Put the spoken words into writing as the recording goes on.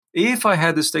If I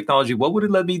had this technology, what would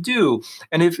it let me do?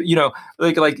 And if,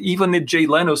 like even if Jay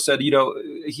Leno said,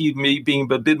 he may being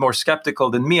a bit more skeptical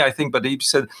than me, I think, but he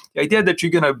said the idea that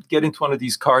you're going to get into one of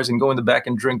these cars and go in the back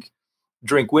and drink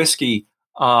whiskey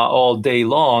all day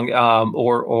long,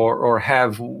 or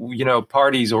have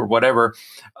parties or whatever,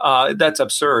 that's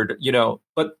absurd.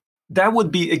 But that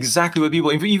would be exactly what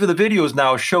people. Even the videos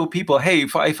now show people, hey,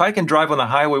 if I can drive on the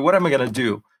highway, what am I going to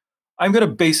do? I'm going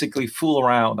to basically fool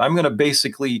around. I'm going to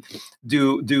basically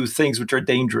do things which are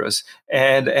dangerous,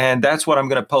 and that's what I'm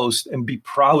going to post and be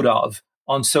proud of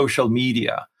on social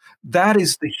media. That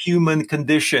is the human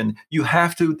condition. You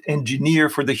have to engineer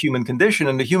for the human condition,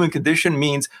 and the human condition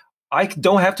means I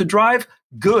don't have to drive.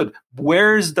 Good.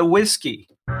 Where's the whiskey?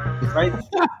 Right?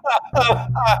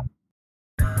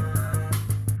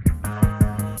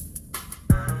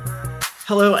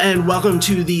 Hello and welcome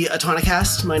to the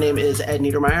Autonocast. My name is Ed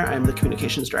Niedermeyer. I'm the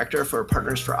Communications Director for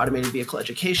Partners for Automated Vehicle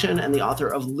Education and the author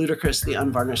of Ludicrous, the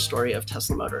Unvarnished Story of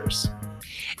Tesla Motors.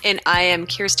 And I am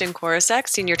Kirsten Korosek,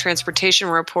 Senior Transportation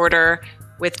Reporter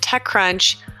with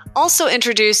TechCrunch. Also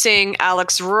introducing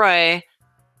Alex Roy,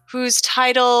 whose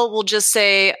title will just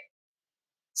say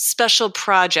Special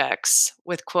Projects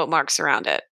with quote marks around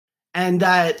it. And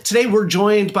today we're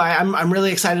joined by, I'm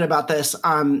really excited about this.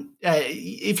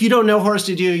 If you don't know Horace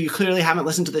Dediu, you clearly haven't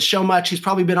listened to the show much. He's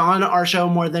probably been on our show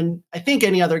more than I think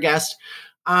any other guest.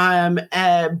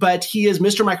 But he is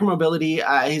Mr.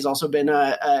 Micromobility. He's also been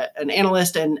an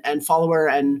analyst and follower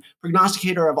and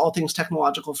prognosticator of all things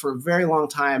technological for a very long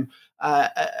time.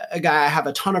 A guy I have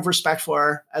a ton of respect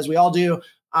for, as we all do.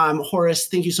 Horace,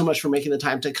 thank you so much for making the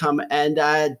time to come and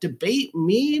debate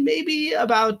me maybe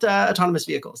about autonomous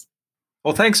vehicles.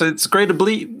 Well, thanks. It's great to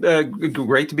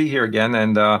be here again,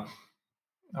 and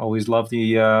always love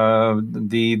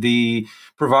the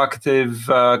provocative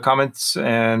comments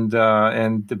and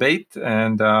debate,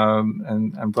 and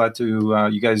I'm glad to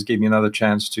you guys gave me another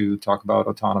chance to talk about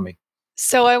autonomy.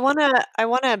 So I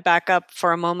wanna back up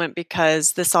for a moment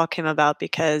because this all came about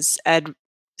because Ed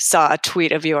saw a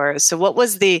tweet of yours. So what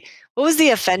was the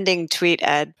offending tweet,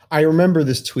 Ed? I remember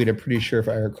this tweet. I'm pretty sure if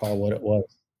I recall what it was.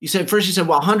 You said,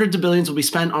 while hundreds of billions will be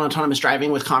spent on autonomous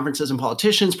driving with conferences and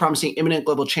politicians promising imminent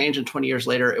global change, and 20 years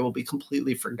later, it will be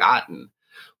completely forgotten.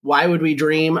 Why would we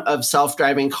dream of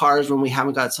self-driving cars when we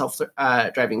haven't got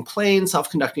self-driving planes,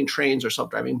 self-conducting trains, or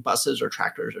self-driving buses or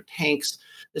tractors or tanks?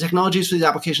 The technologies for these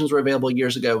applications were available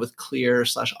years ago with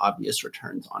clear/obvious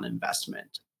returns on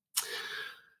investment.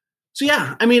 So,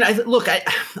 yeah, I mean, I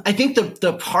think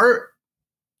the part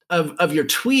of your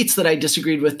tweets that I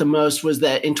disagreed with the most was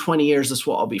that in 20 years, this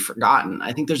will all be forgotten.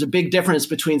 I think there's a big difference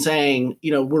between saying,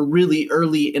 we're really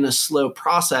early in a slow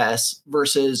process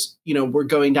versus, we're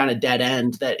going down a dead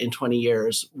end that in 20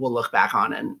 years we'll look back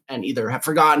on and either have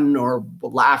forgotten or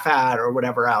will laugh at or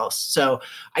whatever else. So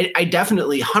I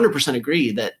definitely 100%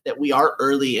 agree that we are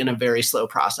early in a very slow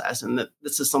process, and that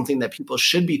this is something that people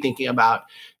should be thinking about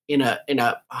in a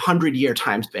 100-year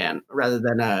time span rather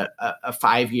than a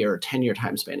 5-year or 10-year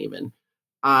time span even.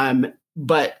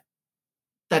 But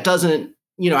that doesn't,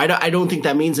 I don't think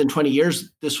that means in 20 years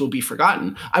this will be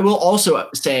forgotten. I will also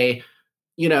say,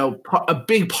 a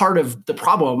big part of the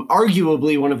problem,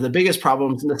 arguably one of the biggest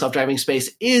problems in the self-driving space,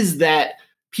 is that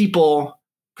people,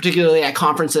 particularly at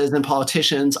conferences and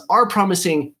politicians, are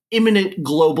promising imminent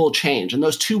global change. And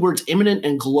those two words, imminent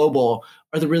and global,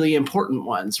 are the really important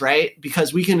ones, right?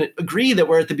 Because we can agree that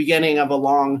we're at the beginning of a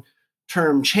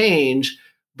long-term change,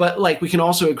 but we can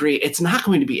also agree it's not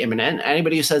going to be imminent.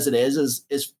 Anybody who says it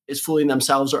is fooling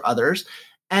themselves or others.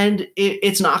 And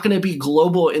it's not going to be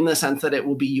global in the sense that it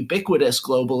will be ubiquitous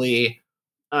globally,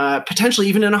 potentially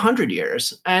even in 100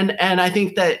 years. And I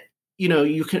think that,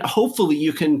 you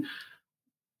can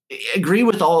agree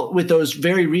with those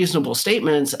very reasonable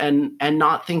statements and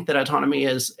not think that autonomy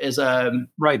is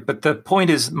right. But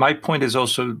my point is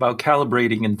also about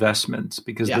calibrating investments,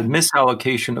 because the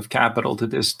misallocation of capital to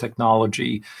this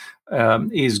technology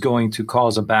is going to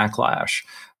cause a backlash.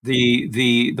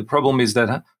 The problem is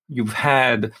that you've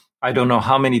had, I don't know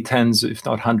how many tens, if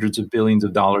not hundreds of billions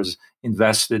of dollars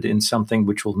invested in something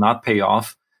which will not pay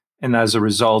off. And as a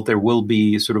result, there will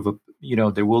be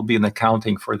there will be an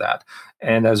accounting for that.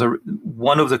 And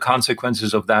one of the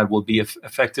consequences of that will be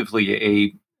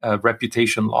effectively a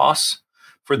reputation loss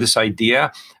for this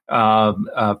idea.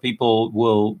 People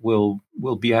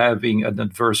will be having an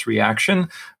adverse reaction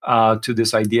to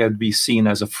this idea, to be seen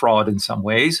as a fraud in some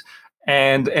ways.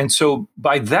 And so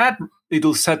by that,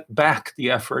 it'll set back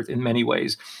the effort in many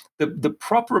ways. The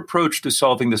proper approach to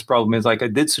solving this problem is, like I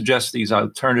did suggest, these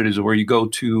alternatives where you go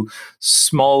to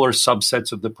smaller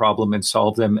subsets of the problem and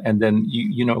solve them, and then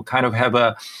you kind of have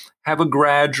have a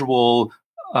gradual,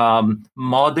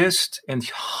 modest and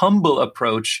humble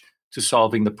approach to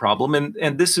solving the problem.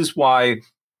 And this is why,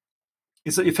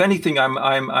 if anything,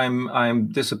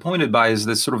 I'm disappointed by is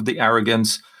this sort of the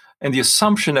arrogance and the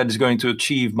assumption that it's going to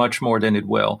achieve much more than it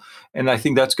will. And I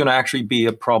think that's going to actually be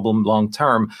a problem long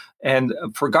term. And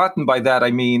forgotten by that,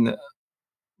 I mean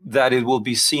that it will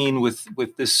be seen with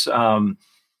this with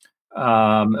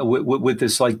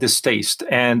this like distaste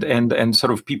and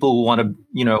sort of people who want to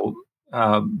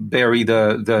bury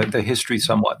the history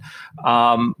somewhat.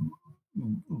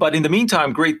 But in the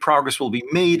meantime, great progress will be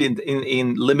made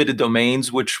in limited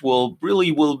domains, which will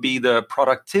be the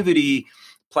productivity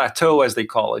plateau, as they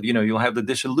call it. You'll have the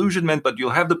disillusionment, but you'll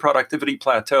have the productivity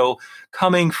plateau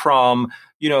coming from,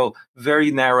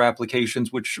 very narrow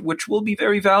applications, which will be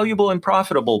very valuable and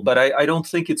profitable. But I don't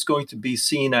think it's going to be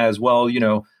seen as, well,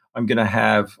 I'm going to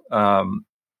have an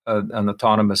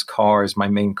autonomous car as my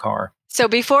main car. So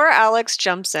before Alex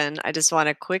jumps in, I just want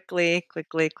to quickly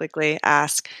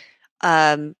ask,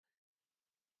 where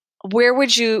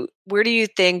do you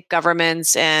think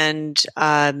governments and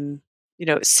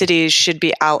cities should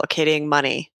be allocating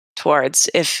money towards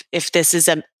if this is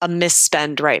a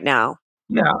misspend right now?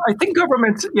 Yeah, I think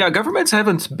governments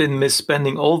haven't been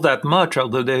misspending all that much,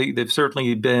 although they've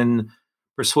certainly been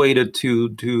persuaded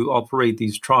to operate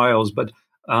these trials. But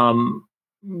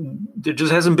there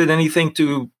just hasn't been anything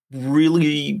to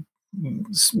really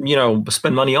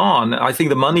spend money on. I think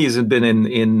the money hasn't been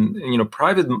in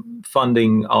private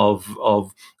funding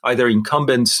of either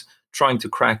incumbents trying to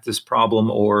crack this problem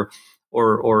or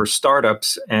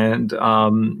startups and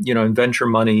in venture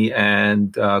money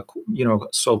and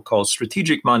so-called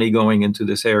strategic money going into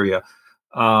this area.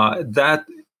 The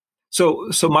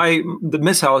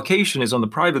misallocation is on the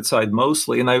private side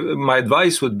mostly, and my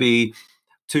advice would be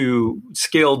to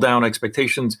scale down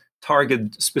expectations,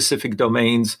 target specific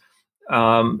domains,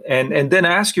 and then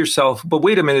ask yourself, but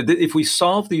wait a minute, if we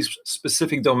solve these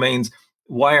specific domains,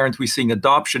 why aren't we seeing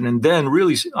adoption? And then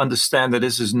really understand that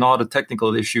this is not a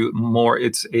technical issue. More,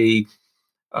 it's a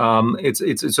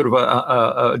sort of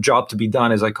a job to be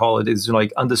done, as I call it. Is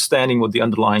like understanding what the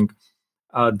underlying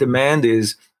demand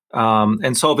is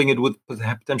and solving it with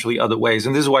potentially other ways.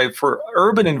 And this is why for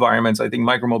urban environments, I think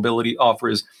micromobility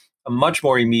offers a much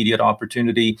more immediate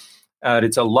opportunity.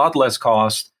 It's a lot less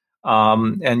cost,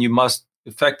 and you must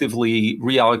effectively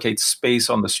reallocate space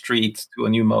on the street to a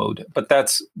new mode. But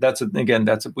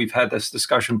we've had this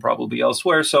discussion probably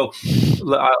elsewhere. So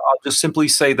I'll just simply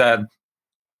say that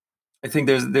I think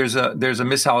there's a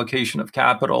misallocation of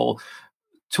capital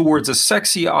towards a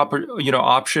sexy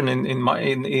option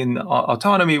in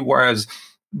autonomy, whereas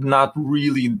not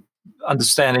really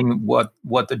understanding what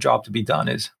the job to be done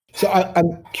is. So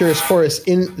I'm curious, Horace,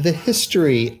 in the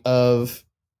history of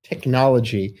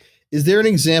technology, is there an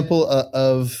example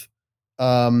of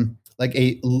like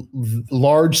a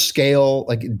large scale,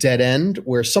 like dead end,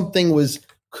 where something was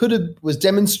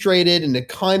demonstrated and it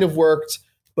kind of worked,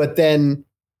 but then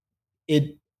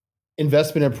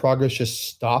investment and progress just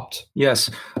stopped? Yes.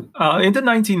 In the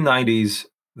 1990s,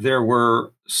 there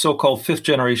were so-called fifth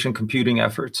generation computing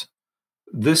efforts.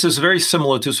 This is very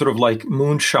similar to sort of like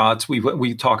moonshots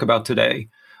we talk about today.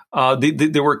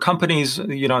 There were companies,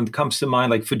 it comes to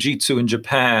mind like Fujitsu in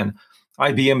Japan,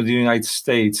 IBM in the United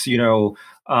States,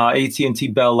 AT&T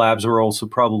Bell Labs were also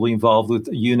probably involved with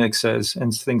Unixes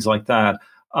and things like that.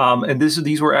 And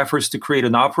these were efforts to create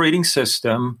an operating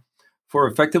system for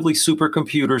effectively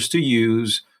supercomputers to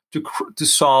use to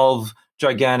solve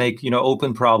gigantic,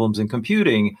 open problems in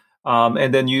computing.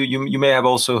 And then you may have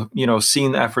also,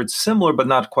 seen efforts similar, but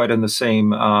not quite on the same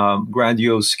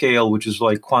grandiose scale, which is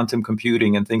like quantum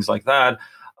computing and things like that,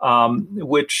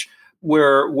 which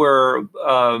were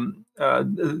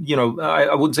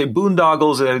I wouldn't say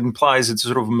boondoggles. It implies it's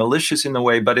sort of malicious in a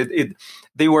way, but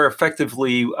they were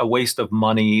effectively a waste of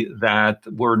money that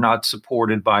were not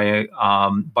supported by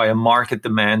a market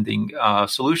demanding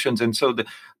solutions. And so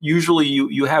usually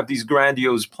you have these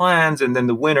grandiose plans, and then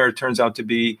the winner turns out to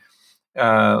be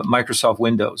Microsoft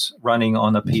Windows running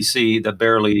on a PC that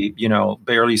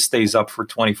barely stays up for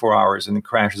 24 hours and it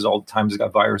crashes all the time. It's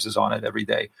got viruses on it every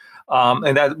day.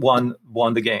 And that won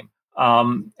the game.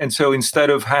 And so instead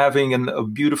of having a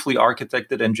beautifully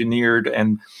architected, engineered,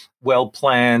 and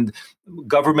well-planned,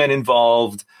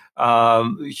 government-involved,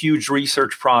 huge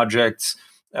research projects,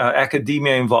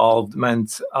 academia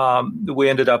involvement, we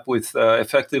ended up with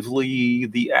effectively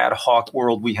the ad hoc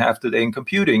world we have today in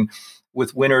computing,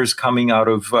 with winners coming out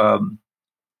of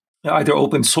either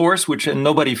open source, which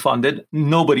nobody funded,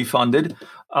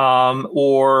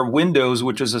 or Windows,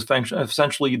 which is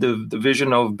essentially the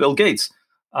vision of Bill Gates.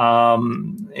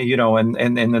 and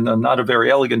not a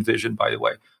very elegant vision, by the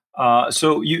way.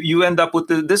 So you end up with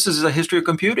this is a history of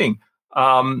computing.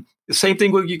 The same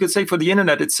thing you could say for the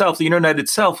internet itself. The internet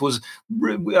itself was,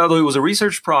 although it was a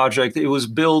research project, it was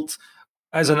built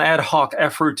as an ad hoc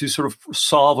effort to sort of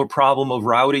solve a problem of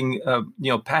routing,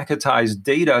 packetized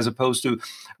data, as opposed to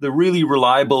the really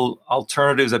reliable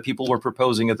alternatives that people were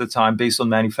proposing at the time, based on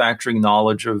manufacturing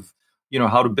knowledge of,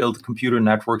 how to build computer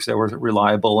networks that were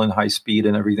reliable and high speed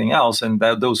and everything else. And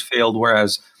those failed,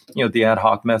 whereas, the ad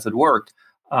hoc method worked.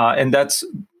 And that's,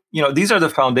 these are the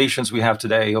foundations we have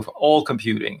today of all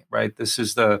computing, right? This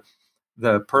is the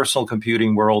personal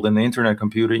computing world and the internet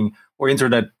computing or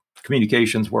internet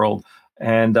communications world.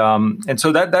 And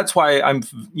so that's why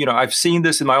I've seen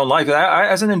this in my own life.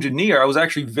 As an engineer, I was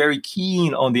actually very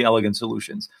keen on the elegant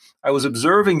solutions. I was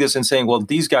observing this and saying, well,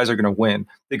 these guys are going to win.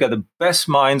 They've got the best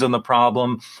minds on the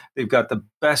problem. They've got the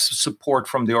best support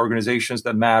from the organizations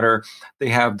that matter. They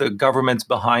have the governments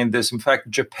behind this. In fact,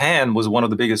 Japan was one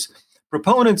of the biggest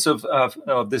proponents of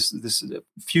this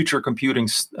future computing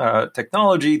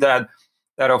technology that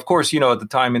of course, at the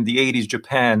time in the 80s,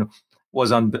 Japan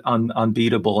was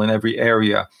unbeatable in every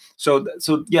area. So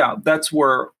yeah, that's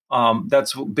where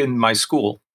that's been my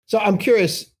school. So I'm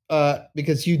curious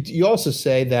because you also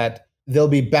say that there'll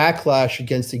be backlash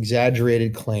against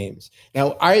exaggerated claims.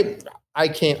 Now I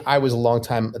was a long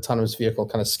time autonomous vehicle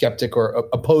kind of skeptic or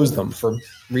opposed them for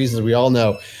reasons we all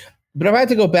know. But if I had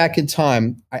to go back in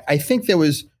time, I think there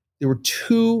were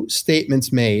two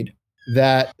statements made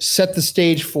that set the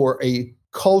stage for a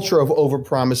culture of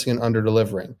overpromising and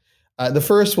underdelivering. The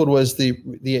first one was the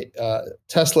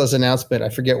Tesla's announcement. I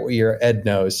forget what year, Ed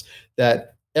knows,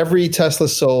 that every Tesla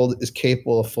sold is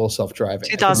capable of full self-driving.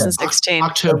 2016.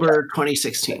 October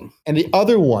 2016. And the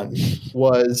other one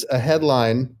was a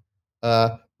headline,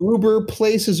 Uber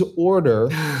places order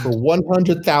for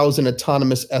 100,000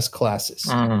 autonomous S-classes.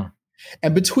 Uh-huh.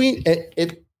 And between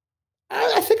it,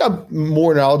 I think I'm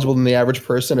more knowledgeable than the average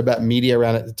person about media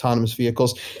around autonomous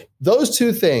vehicles. Those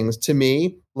two things, to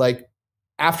me, like,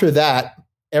 after that,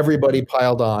 everybody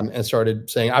piled on and started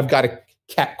saying, I've got to,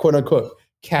 quote unquote,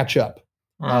 catch up.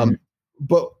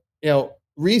 But,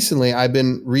 recently I've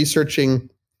been researching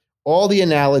all the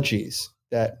analogies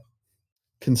that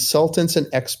consultants and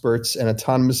experts and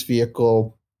autonomous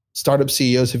vehicle startup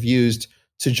CEOs have used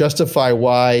to justify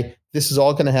why this is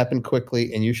all going to happen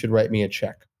quickly and you should write me a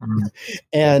check.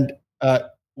 And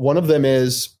one of them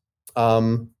is,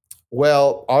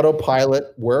 autopilot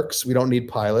works. We don't need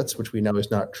pilots, which we know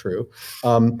is not true.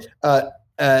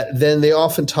 Then they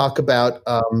often talk about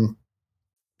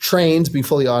trains being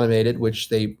fully automated, which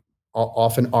they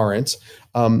often aren't.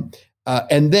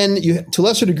 And then to a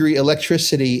lesser degree,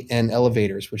 electricity and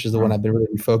elevators, which is the one I've been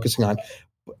really focusing on.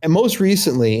 And most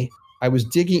recently, I was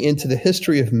digging into the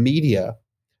history of media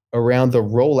around the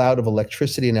rollout of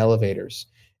electricity and elevators.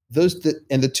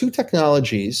 The two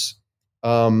technologies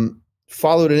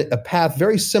followed a path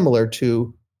very similar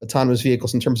to autonomous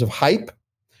vehicles in terms of hype,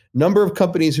 number of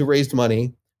companies who raised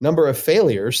money, number of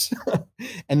failures,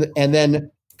 and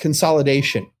then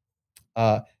consolidation.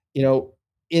 In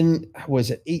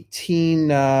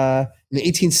the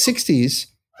 1860s,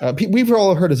 we've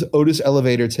all heard of Otis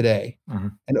Elevator today,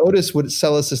 and Otis would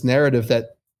sell us this narrative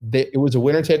that it was a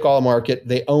winner-take-all market,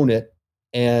 they own it,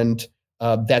 and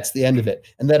that's the end of it.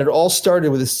 And that it all started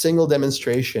with a single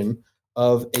demonstration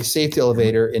of a safety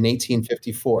elevator in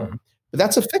 1854. But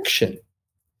that's a fiction,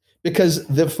 because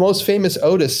the most famous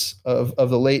Otis of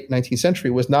the late 19th century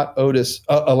was not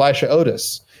Elisha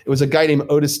Otis. It was a guy named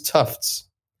Otis Tufts.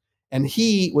 And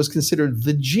he was considered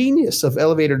the genius of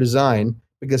elevator design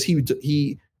because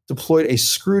he deployed a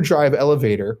screw drive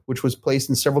elevator, which was placed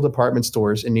in several department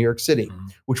stores in New York City,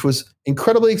 which was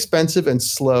incredibly expensive and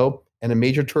slow and a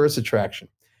major tourist attraction.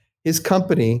 His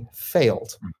company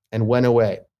failed and went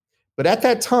away. But at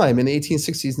that time, in the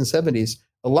 1860s and 70s,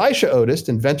 Elisha Otis,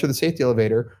 inventor of the safety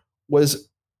elevator, was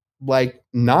like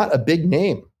not a big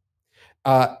name.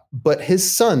 But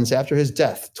his sons, after his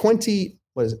death,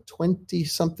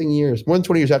 20-something years, more than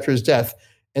 20 years after his death,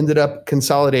 ended up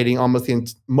consolidating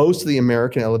most of the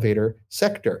American elevator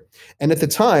sector. And at the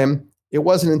time, it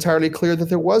wasn't entirely clear that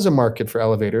there was a market for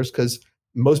elevators because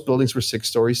most buildings were 6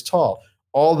 stories tall.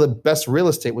 All the best real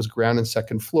estate was ground and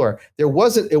second floor. It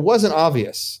wasn't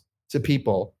obvious to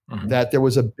people that there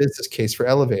was a business case for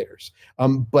elevators.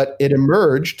 But it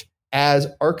emerged as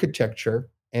architecture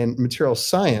and material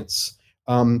science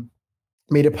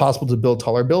made it possible to build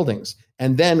taller buildings.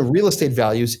 And then real estate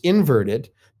values inverted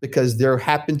because there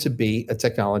happened to be a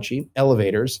technology,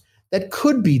 elevators, that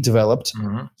could be developed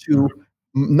to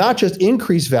not just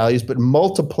increase values, but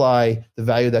multiply the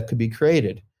value that could be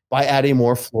created by adding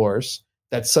more floors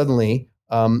that suddenly,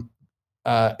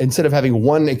 instead of having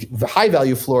one high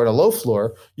value floor and a low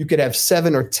floor, you could have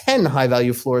 7 or 10 high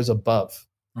value floors above.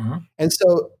 Mm-hmm. And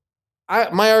so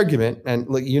my argument, and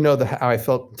how I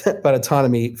felt about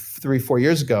autonomy 3-4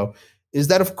 years ago, is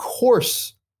that of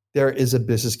course there is a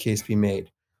business case to be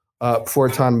made for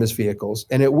autonomous vehicles,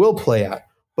 and it will play out.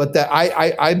 But that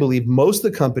I believe most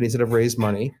of the companies that have raised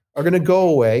money are going to go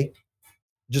away,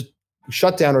 just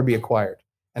shut down or be acquired.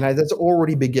 And that's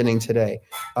already beginning today.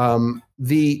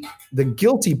 The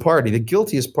guilty party, the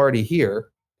guiltiest party here,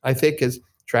 I think, is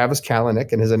Travis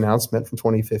Kalanick and his announcement from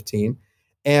 2015,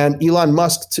 and Elon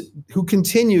Musk, who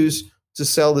continues to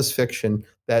sell this fiction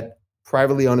that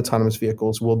privately owned autonomous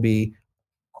vehicles will be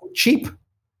cheap,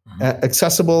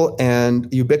 accessible, and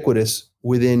ubiquitous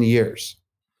within years.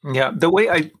 Yeah, the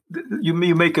way you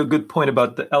make a good point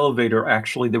about the elevator.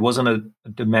 Actually, there wasn't a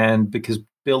demand because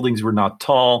buildings were not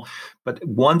tall, but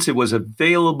once it was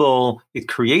available, it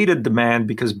created demand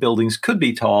because buildings could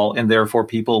be tall, and therefore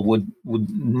people would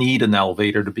need an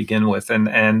elevator to begin with,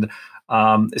 and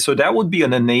so that would be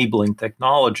an enabling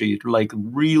technology, like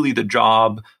really the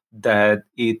job that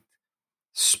it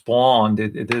spawned,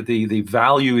 the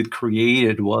value it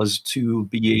created was to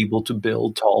be able to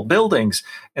build tall buildings.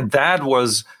 And that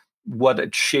was what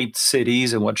it shaped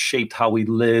cities and what shaped how we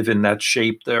live, and that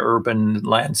shaped the urban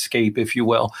landscape, if you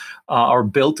will. Our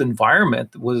built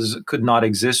environment could not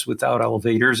exist without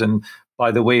elevators. And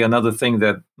by the way, another thing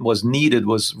that was needed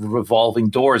was revolving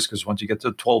doors, because once you get to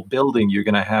a tall building, you're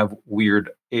going to have weird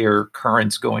air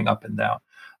currents going up and down.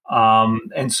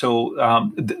 And so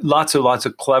lots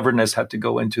of cleverness had to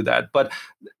go into that. But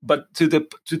to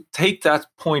take that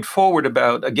point forward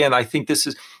about, again, I think this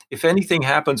is, if anything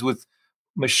happens with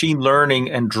machine learning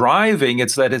and driving,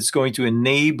 it's that it's going to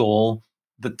enable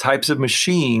the types of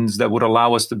machines that would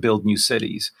allow us to build new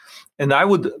cities. And I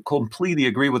would completely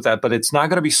agree with that, but it's not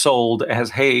going to be sold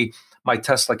as, hey, my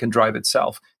Tesla can drive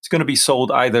itself. It's going to be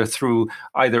sold either through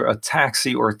either a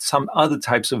taxi or some other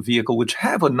types of vehicle, which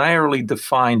have a narrowly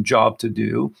defined job to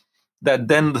do, that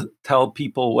then tell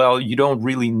people, well, you don't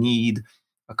really need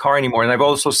a car anymore. And I've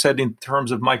also said, in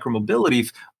terms of micromobility,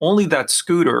 if only that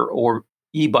scooter or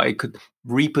e-bike could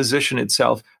reposition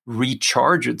itself,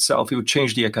 recharge itself, it would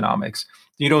change the economics.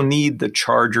 You don't need the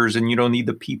chargers, and you don't need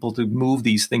the people to move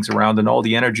these things around, and all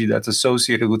the energy that's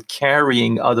associated with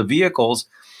carrying other vehicles.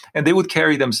 And they would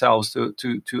carry themselves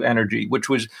to energy, which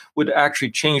would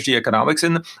actually change the economics.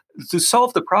 And to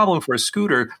solve the problem for a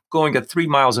scooter going at 3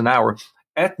 miles an hour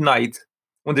at night,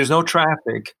 when there's no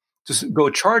traffic, to go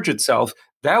charge itself,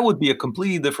 that would be a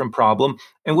completely different problem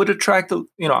and would attract,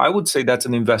 I would say that's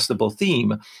an investable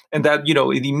theme. And that,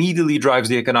 it immediately drives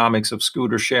the economics of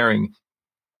scooter sharing.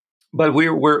 But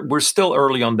we're still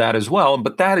early on that as well.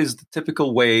 But that is the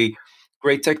typical way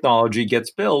great technology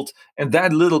gets built, and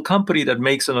that little company that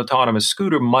makes an autonomous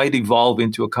scooter might evolve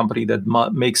into a company that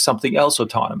makes something else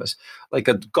autonomous, like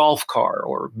a golf car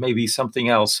or maybe something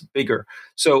else bigger.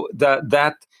 So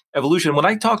that evolution. When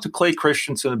I talked to Clay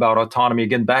Christensen about autonomy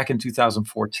again back in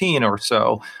 2014 or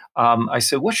so, I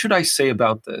said, "What should I say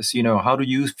about this? How do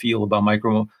you feel about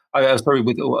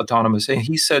with autonomous?" And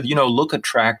he said, "Look at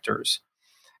tractors."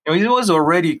 He was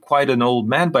already quite an old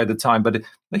man by the time, but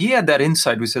he had that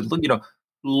insight. We said,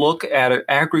 look at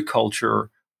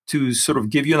agriculture to sort of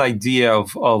give you an idea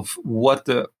of what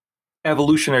the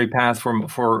evolutionary path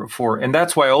for, and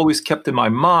that's why I always kept in my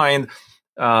mind,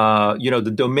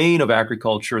 the domain of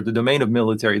agriculture, the domain of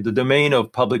military, the domain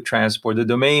of public transport, the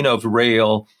domain of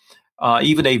rail,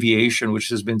 even aviation, which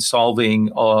has been solving,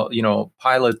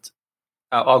 pilot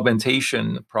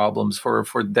augmentation problems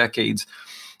for decades.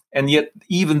 And yet,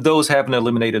 even those haven't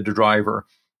eliminated the driver.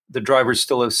 The driver is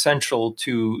still essential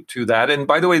to that. And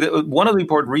by the way, one of the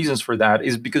important reasons for that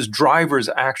is because drivers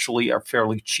actually are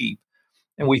fairly cheap.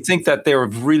 And we think that they're a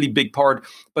really big part,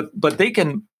 but they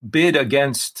can bid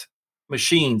against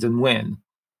machines and win.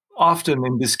 Often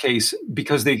in this case,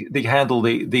 because they handle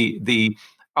the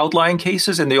outlying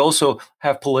cases, and they also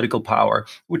have political power,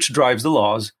 which drives the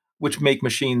laws, which make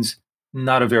machines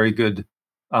not a very good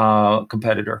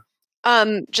competitor.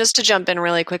 Just to jump in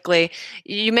really quickly,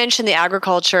 you mentioned the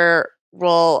agriculture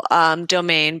role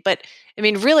domain, but I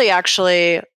mean, really,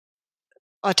 actually,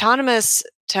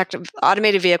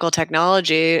 automated vehicle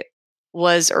technology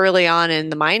was early on in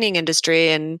the mining industry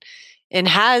and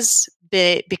has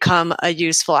become a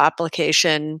useful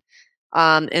application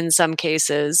in some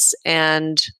cases.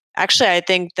 And actually, I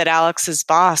think that Alex's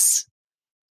boss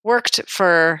worked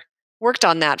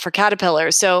on that for Caterpillar.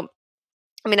 So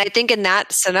I mean, I think in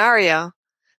that scenario,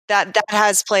 that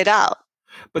has played out.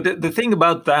 But the thing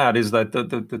about that is that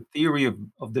the theory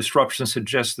of disruption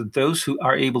suggests that those who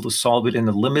are able to solve it in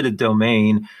a limited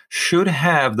domain should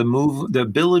have the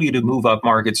ability to move up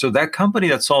market. So that company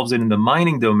that solves it in the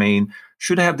mining domain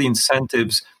should have the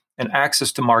incentives and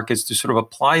access to markets to sort of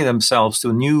apply themselves to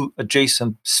a new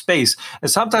adjacent space. And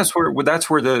sometimes that's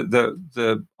where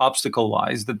the obstacle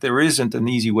lies, that there isn't an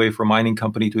easy way for a mining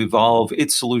company to evolve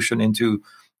its solution into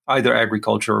either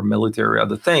agriculture or military or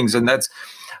other things. And that's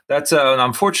an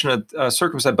unfortunate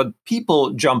circumstance, but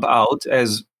people jump out,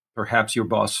 as perhaps your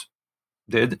boss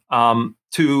did,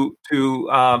 to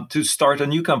start a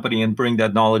new company and bring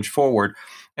that knowledge forward,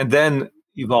 and then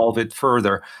evolve it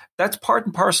further. That's part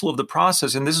and parcel of the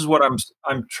process, and this is what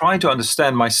I'm trying to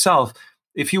understand myself.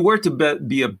 If you were to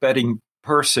be a betting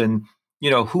person,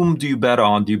 whom do you bet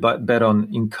on? Do you bet on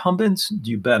incumbents?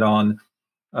 Do you bet on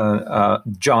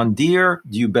John Deere?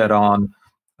 Do you bet on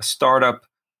a startup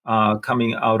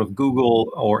coming out of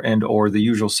Google or the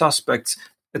usual suspects,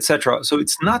 etc.? So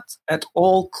it's not at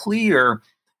all clear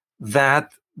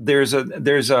that there's a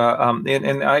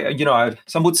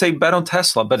some would say bet on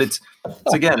Tesla, but it's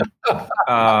again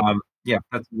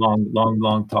that's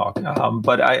long talk.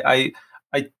 But I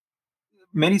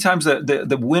many times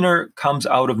the winner comes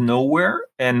out of nowhere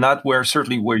and not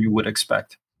certainly where you would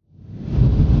expect.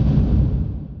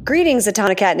 Greetings,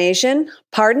 Autonocat Nation.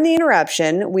 Pardon the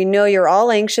interruption. We know you're all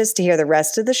anxious to hear the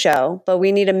rest of the show, but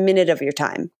we need a minute of your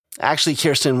time. Actually,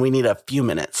 Kirsten, we need a few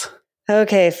minutes.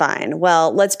 Okay, fine.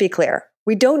 Well, let's be clear.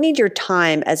 We don't need your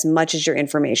time as much as your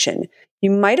information.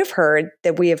 You might have heard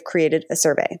that we have created a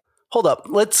survey. Hold up.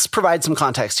 Let's provide some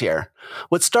context here.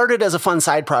 What started as a fun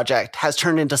side project has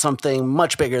turned into something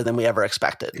much bigger than we ever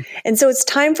expected. And so it's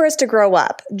time for us to grow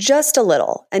up just a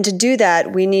little. And to do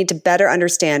that, we need to better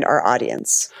understand our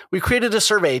audience. We created a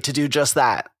survey to do just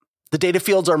that. The data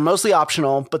fields are mostly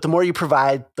optional, but the more you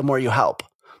provide, the more you help.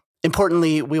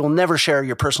 Importantly, we will never share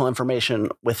your personal information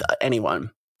with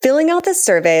anyone. Filling out this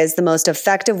survey is the most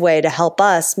effective way to help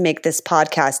us make this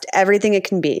podcast everything it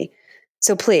can be.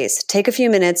 So please take a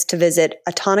few minutes to visit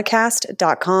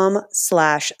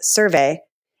autonocast.com/survey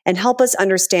and help us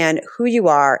understand who you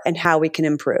are and how we can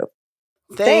improve.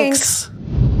 Thanks.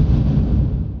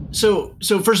 So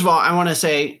first of all, I want to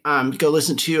say, go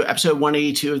listen to episode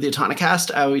 182 of the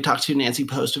Autonocast. We talked to Nancy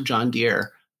Post of John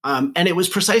Deere. And it was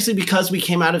precisely because we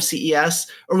came out of CES,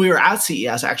 or we were at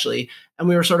CES actually, and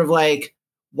we were sort of like,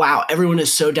 wow, everyone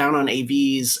is so down on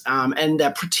AVs. And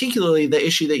that particularly the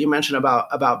issue that you mentioned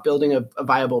about building a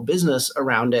viable business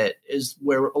around it is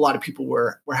where a lot of people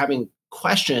were having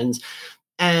questions.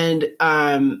 And,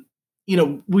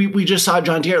 we just saw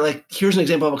John Deere, like, here's an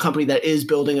example of a company that is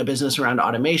building a business around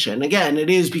automation. Again, it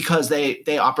is because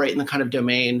they operate in the kind of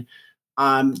domain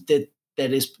that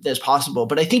is possible.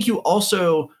 But I think you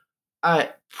also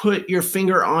put your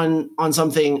finger on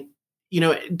something,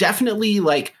 definitely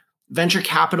like venture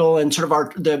capital and sort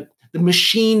of the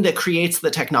machine that creates the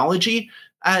technology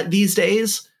these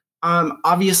days.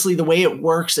 Obviously, the way it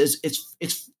works is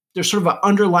there's sort of an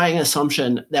underlying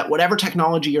assumption that whatever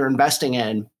technology you're investing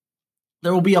in,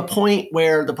 there will be a point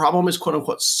where the problem is quote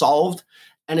unquote solved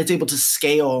and it's able to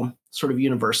scale sort of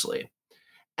universally.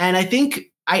 And I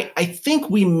think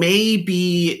we may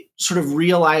be sort of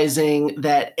realizing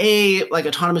that like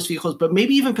autonomous vehicles, but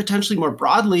maybe even potentially more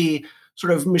broadly,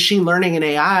 sort of machine learning and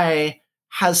AI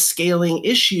has scaling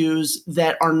issues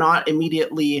that are not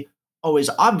immediately always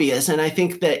obvious. And I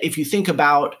think that if you think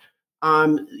about,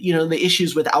 the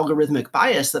issues with algorithmic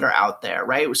bias that are out there,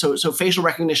 right? So facial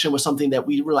recognition was something that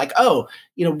we were like,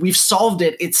 we've solved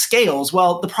it. It scales.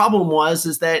 Well, the problem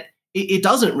is that it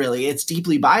doesn't really. It's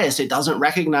deeply biased. It doesn't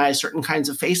recognize certain kinds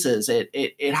of faces.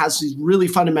 It has these really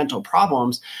fundamental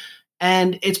problems.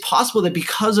 And it's possible that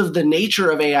because of the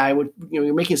nature of AI,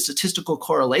 you're making statistical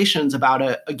correlations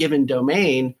about a given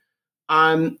domain,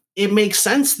 it makes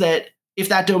sense that if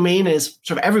that domain is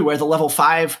sort of everywhere, the level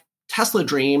 5 Tesla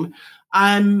dream,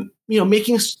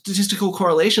 making statistical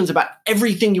correlations about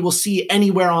everything you will see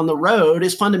anywhere on the road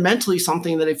is fundamentally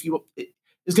something that is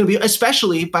going to be,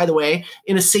 especially, by the way,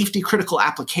 in a safety critical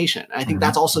application. I think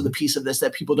that's also the piece of this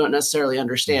that people don't necessarily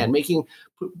understand.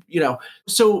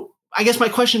 So I guess my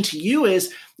question to you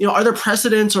is, are there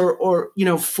precedents or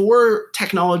for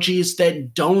technologies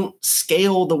that don't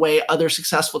scale the way other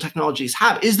successful technologies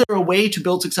have? Is there a way to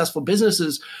build successful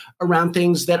businesses around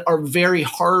things that are very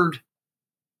hard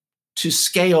to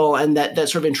scale and that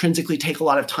sort of intrinsically take a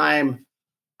lot of time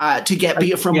to get,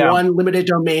 be it from one limited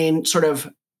domain sort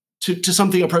of to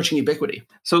something approaching ubiquity?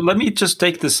 So let me just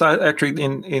take this actually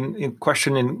in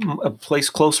question in a place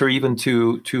closer even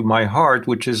to my heart,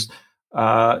 which is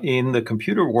in the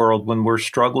computer world when we're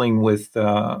struggling with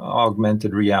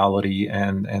augmented reality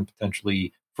and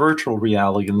potentially virtual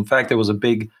reality. And in fact, there was a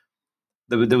big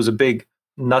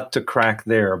nut to crack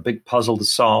there, a big puzzle to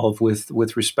solve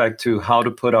with respect to how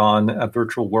to put on a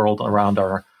virtual world around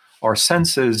our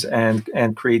senses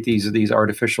and create these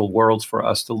artificial worlds for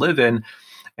us to live in.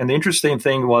 And the interesting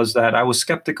thing was that I was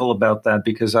skeptical about that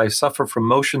because I suffer from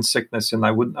motion sickness, and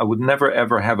I would never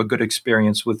ever have a good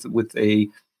experience with a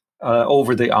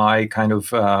over the eye kind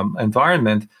of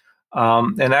environment.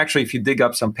 And actually, if you dig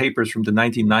up some papers from the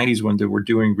 1990s when they were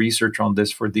doing research on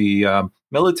this for the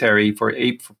military, for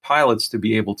pilots to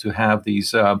be able to have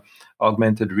these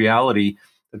augmented reality,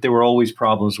 that there were always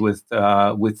problems with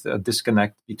a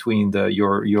disconnect between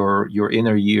your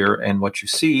inner ear and what you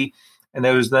see, and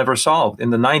that was never solved in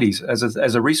the 90s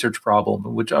as a research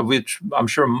problem, which I'm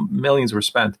sure millions were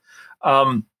spent.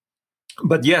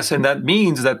 But yes, and that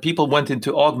means that people went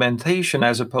into augmentation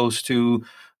as opposed to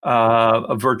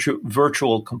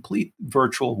complete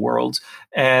virtual worlds.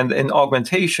 And in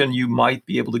augmentation, you might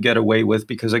be able to get away with,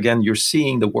 because again, you're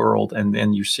seeing the world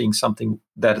and you're seeing something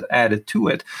that added to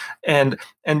it. And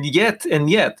yet,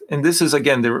 and this is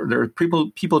again, there are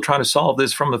people trying to solve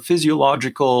this from a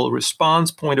physiological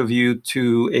response point of view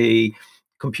to a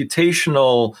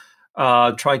computational.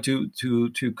 Try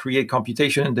to create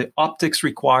computation and the optics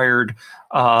required.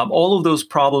 All of those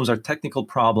problems are technical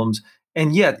problems.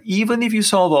 And yet, even if you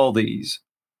solve all these,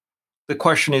 the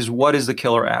question is, what is the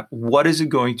killer app? What is it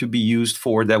going to be used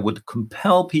for that would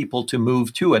compel people to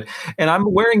move to it? And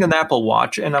I'm wearing an Apple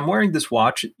Watch, and I'm wearing this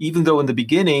watch, even though in the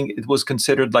beginning it was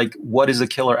considered like, what is the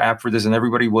killer app for this? And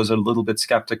everybody was a little bit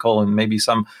skeptical, and maybe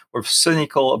some were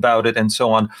cynical about it and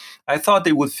so on. I thought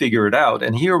they would figure it out.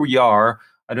 And here we are,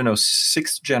 I don't know,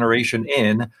 6th generation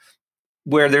in,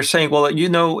 where they're saying, well,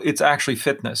 it's actually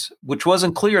fitness, which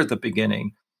wasn't clear at the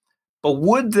beginning. But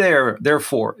would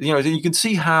therefore, you can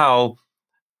see how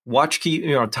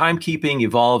timekeeping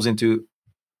evolves into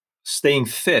staying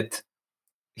fit.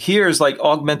 Here's like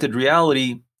augmented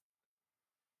reality.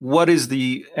 What is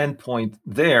the end point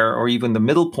there, or even the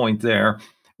middle point there,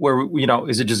 where,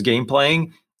 is it just game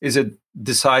playing? Is it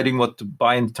deciding what to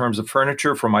buy in terms of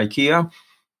furniture from IKEA?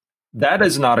 That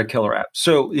is not a killer app.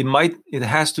 So it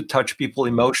has to touch people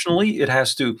emotionally. It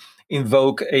has to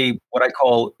invoke what I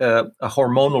call a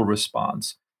hormonal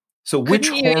response. So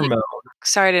hormone?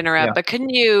 Sorry to interrupt, but couldn't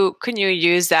you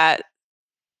use that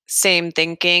same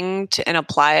thinking and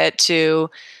apply it to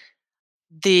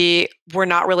we're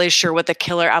not really sure what the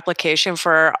killer application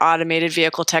for automated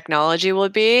vehicle technology will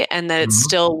be, and that it's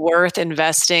still worth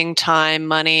investing time,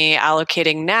 money,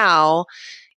 allocating now,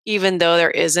 even though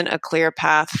there isn't a clear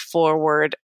path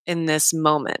forward in this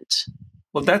moment?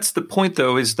 Well, that's the point,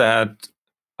 though, is that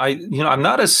I'm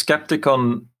not a skeptic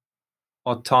on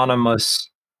autonomous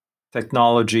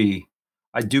technology.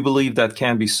 I do believe that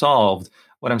can be solved.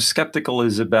 What I'm skeptical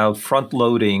is about front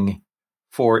loading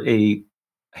for a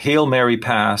Hail Mary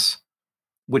pass,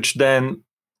 which then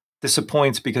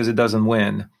disappoints because it doesn't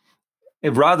win.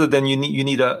 Rather than you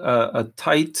need a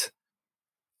tight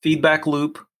feedback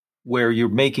loop where you're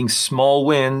making small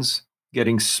wins,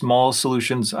 getting small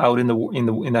solutions out in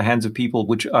the hands of people,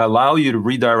 which allow you to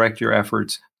redirect your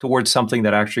efforts towards something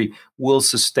that actually will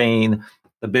sustain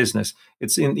the business.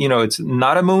 It's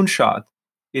not a moonshot.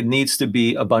 It needs to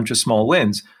be a bunch of small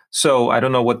wins. So I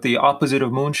don't know what the opposite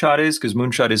of moonshot is, because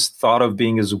moonshot is thought of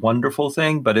being as a wonderful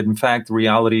thing, but in fact, the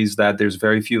reality is that there's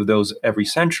very few of those every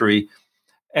century,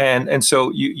 and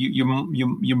so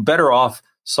you're better off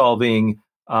solving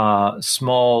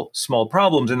small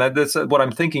problems, and that's what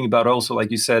I'm thinking about. Also,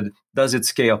 like you said, does it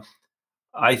scale?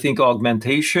 I think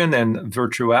augmentation and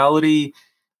virtuality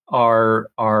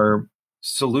are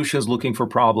solutions looking for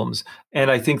problems,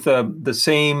 and I think the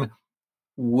same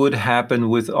would happen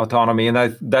with autonomy,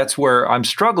 and that's where I'm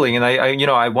struggling. And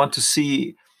I want to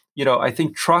see, I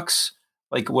think trucks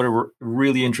were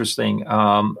really interesting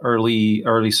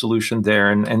early solution there,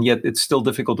 and yet it's still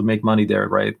difficult to make money there,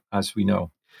 right? As we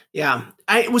know. Yeah,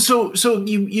 so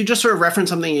you just sort of referenced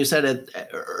something you said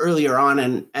earlier on,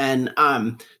 and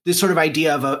this sort of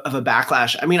idea of a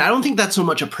backlash. I mean, I don't think that's so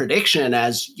much a prediction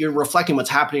as you're reflecting what's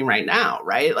happening right now,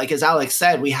 right? Like as Alex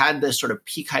said, we had this sort of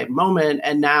peak hype moment,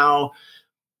 and now,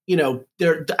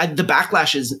 the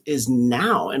backlash is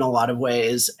now in a lot of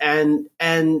ways, and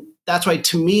that's why,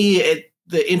 to me,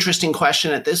 the interesting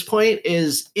question at this point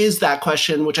is that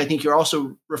question, which I think you're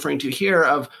also referring to here,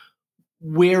 of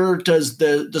where does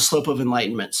the slope of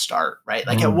enlightenment start, right?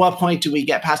 Like at what point do we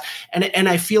get past? And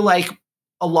I feel like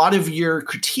a lot of your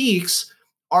critiques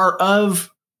are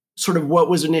of sort of what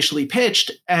was initially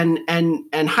pitched and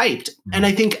hyped. And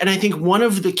I think one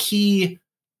of the key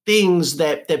things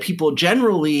that people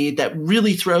generally, that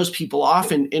really throws people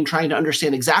off in trying to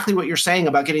understand exactly what you're saying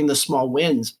about getting the small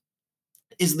wins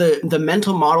is the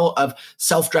mental model of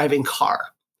self-driving car,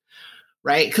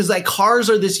 right? Because like cars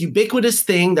are this ubiquitous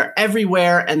thing, they're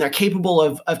everywhere, and they're capable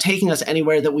of taking us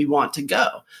anywhere that we want to go.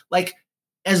 Like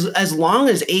as long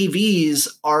as AVs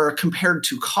are compared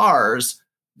to cars,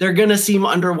 they're going to seem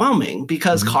underwhelming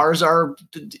because cars are,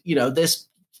 this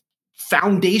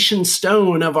foundation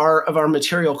stone of our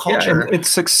material culture. Yeah, and its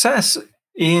success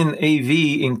in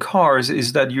AV in cars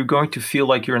is that you're going to feel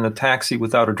like you're in a taxi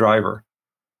without a driver.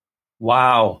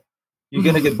 Wow. You're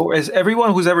going to get bored. As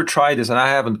everyone who's ever tried this, and I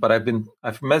haven't, but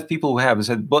I've met people who have and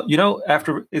said, but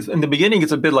after in the beginning,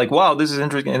 it's a bit like, wow, this is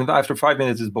interesting. And after 5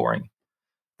 minutes, it's boring.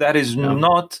 That is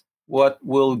not what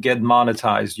will get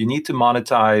monetized. You need to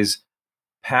monetize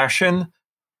passion,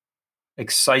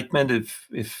 excitement,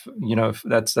 if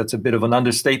that's a bit of an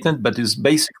understatement, but is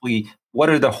basically what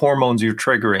are the hormones you're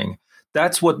triggering.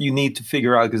 That's what you need to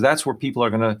figure out, because that's where people are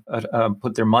going to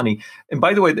put their money. And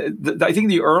by the way, I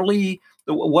think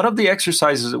one of the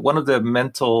exercises, one of the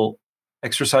mental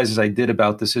exercises I did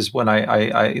about this is when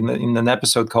I in an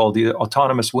episode called the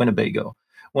Autonomous Winnebago,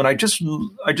 when I just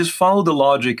followed the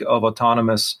logic of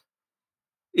autonomous.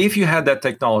 If you had that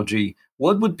technology,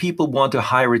 what would people want to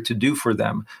hire it to do for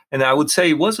them? And I would say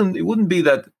it wouldn't be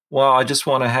that, well, I just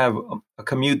want to have a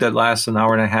commute that lasts an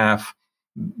hour and a half,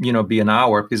 be an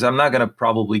hour, because I'm not going to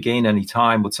probably gain any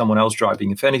time with someone else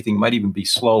driving. If anything, it might even be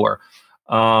slower,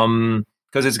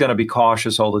 because it's going to be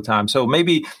cautious all the time. So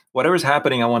maybe whatever's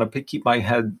happening, I want to keep my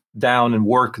head down and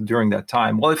work during that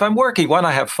time. Well, if I'm working, why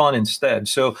not have fun instead?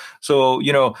 So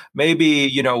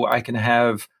maybe, I can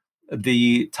have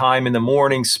the time in the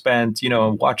morning spent,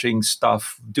 watching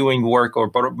stuff, doing work,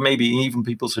 but maybe even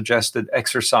people suggested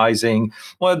exercising.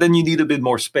 Well, then you need a bit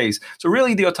more space. So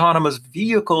really the autonomous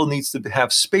vehicle needs to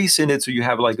have space in it. So you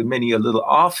have like a little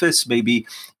office, maybe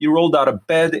you rolled out a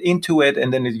bed into it,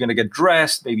 and then you're going to get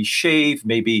dressed, maybe shave,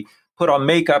 maybe put on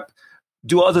makeup,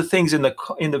 do other things in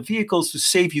the vehicles to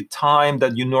save you time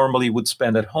that you normally would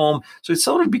spend at home. So it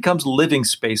sort of becomes living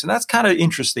space, and that's kind of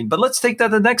interesting. But let's take that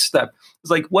the next step.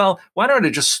 It's like, well, why don't I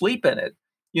just sleep in it?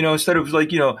 Instead of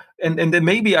like, and then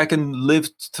maybe I can live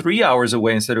 3 hours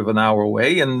away instead of an hour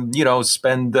away, and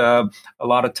spend a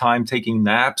lot of time taking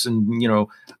naps and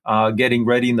getting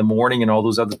ready in the morning and all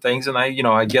those other things. And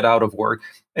I get out of work.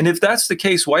 And if that's the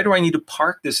case, why do I need to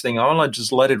park this thing? I want to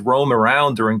just let it roam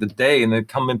around during the day and then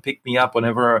come and pick me up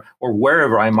whenever or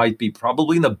wherever I might be,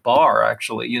 probably in the bar,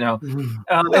 actually,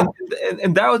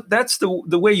 and that's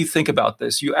the way you think about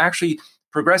this. You actually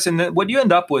progress, and what you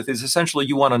end up with is essentially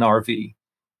you want an RV.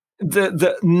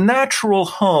 The natural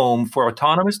home for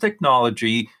autonomous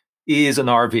technology is an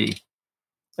RV.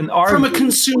 From a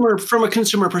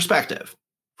consumer perspective.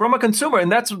 From a consumer,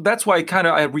 and that's why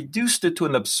I reduced it to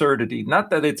an absurdity. Not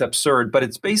that it's absurd, but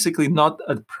it's basically not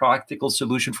a practical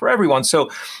solution for everyone. So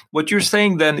what you're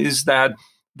saying then is that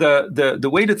the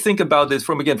way to think about this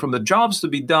from the jobs to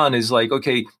be done is like,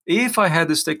 okay, if I had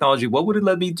this technology, what would it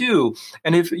let me do?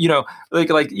 And if,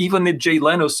 like even Jay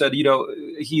Leno said,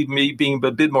 he may being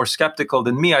a bit more skeptical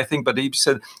than me, I think, but he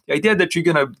said the idea that you're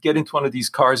going to get into one of these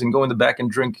cars and go in the back and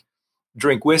drink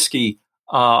whiskey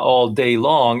all day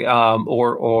long,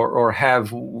 or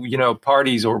have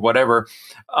parties or whatever,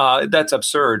 that's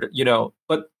absurd,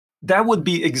 but that would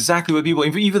be exactly what people,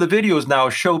 even the videos now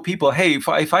show people, hey,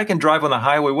 if I can drive on the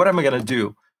highway, what am I going to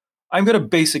do? I'm going to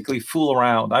basically fool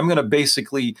around. I'm going to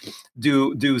basically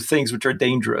do things which are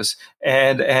dangerous,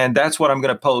 and that's what I'm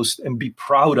going to post and be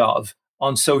proud of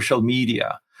on social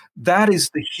media. That is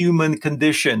the human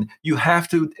condition. You have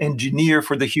to engineer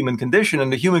for the human condition,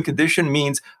 and the human condition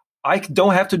means I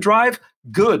don't have to drive.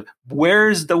 Good.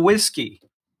 Where's the whiskey?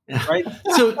 Right.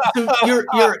 So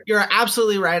you're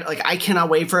absolutely right. Like, I cannot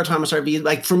wait for autonomous RV.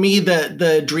 Like, for me,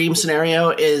 the dream scenario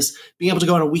is being able to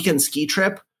go on a weekend ski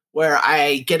trip where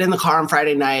I get in the car on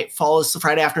Friday night,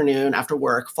 Friday afternoon after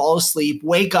work, fall asleep,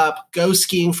 wake up, go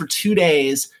skiing for 2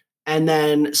 days, and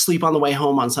then sleep on the way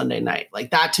home on Sunday night.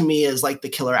 Like, that to me is like the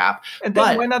killer app. And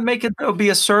then why not make it be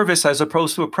a service as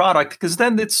opposed to a product? Because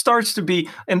then it starts to be,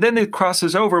 and then it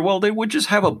crosses over. Well, they would just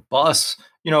have a bus,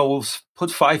 we'll put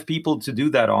 5 people to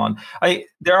do that on.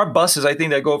 There are buses, I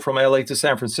think, that go from LA to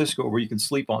San Francisco where you can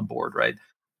sleep on board, right?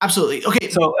 Absolutely. Okay.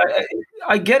 So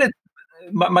I get it.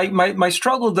 My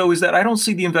struggle, though, is that I don't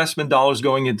see the investment dollars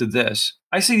going into this.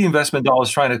 I see the investment dollars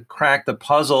trying to crack the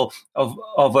puzzle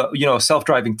of a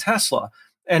self-driving Tesla,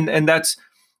 and that's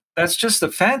just a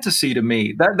fantasy to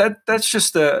me. That's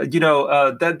just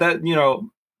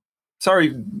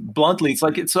sorry, bluntly,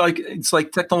 it's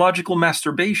like technological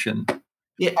masturbation.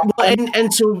 Yeah, well,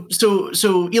 and so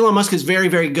Elon Musk is very,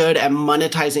 very good at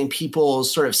monetizing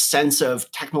people's sort of sense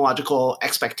of technological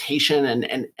expectation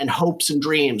and hopes and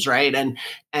dreams, right? And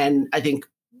I think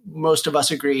most of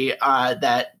us agree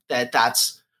that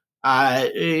that's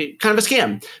kind of a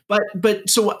scam. But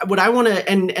so what I want to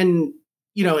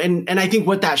and I think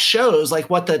what that shows, like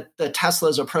what the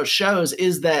Tesla's approach shows,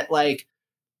 is that like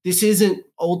this isn't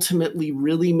ultimately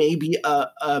really maybe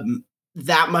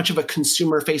that much of a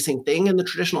consumer facing thing in the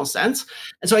traditional sense.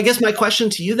 And so I guess my question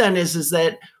to you then is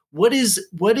that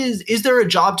is there a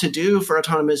job to do for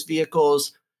autonomous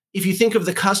vehicles if you think of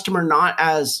the customer not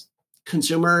as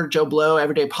consumer, Joe Blow,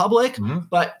 everyday public,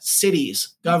 but cities,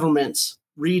 governments,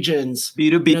 regions,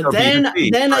 B2B, then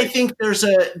B2B, then right. I think there's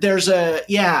a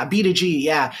B2G,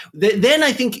 yeah. Then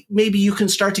I think maybe you can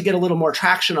start to get a little more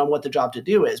traction on what the job to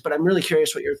do is. But I'm really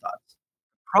curious what your thoughts.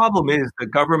 Problem is the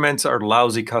governments are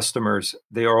lousy customers.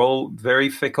 They are all very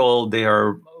fickle. They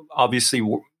are obviously,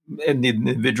 and the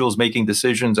individuals making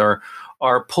decisions are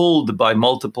pulled by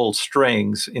multiple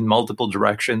strings in multiple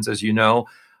directions, as you know.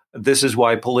 This is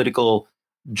why political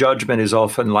judgment is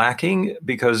often lacking,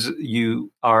 because you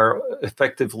are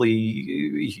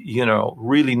effectively,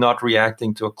 really not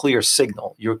reacting to a clear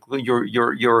signal.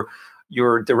 Your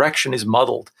direction is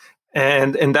muddled.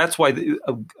 And that's why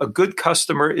a good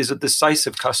customer is a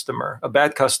decisive customer. A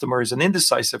bad customer is an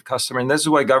indecisive customer. And this is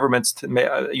why governments,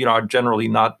 are generally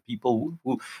not people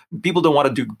don't want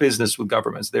to do business with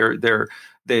governments.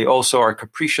 They also are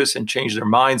capricious and change their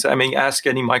minds. I mean, ask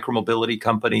any micromobility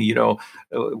company,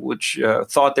 which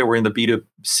thought they were in the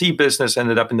B2C business,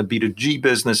 ended up in the B2G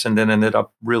business, and then ended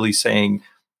up really saying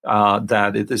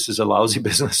that this is a lousy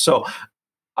business. So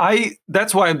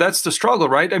that's the struggle,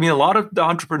 right? I mean, a lot of the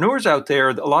entrepreneurs out there,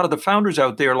 a lot of the founders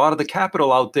out there, a lot of the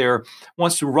capital out there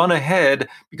wants to run ahead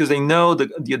because they know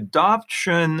that the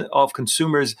adoption of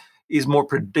consumers is more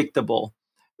predictable.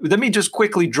 Let me just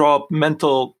quickly draw a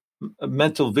mental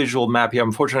visual map here.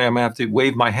 Unfortunately, I'm going to have to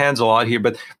wave my hands a lot here,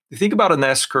 but think about an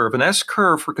S-curve. An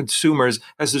S-curve for consumers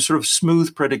has this sort of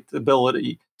smooth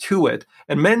predictability to it.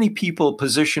 And many people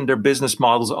position their business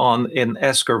models on an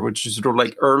S-curve, which is sort of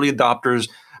like early adopters,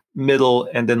 middle,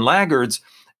 and then laggards.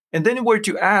 And then where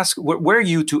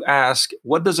you to ask,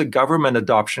 what does a government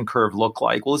adoption curve look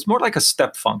like? Well, it's more like a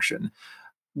step function,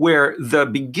 where the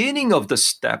beginning of the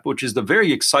step, which is the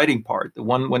very exciting part, the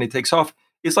one when it takes off,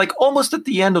 is like almost at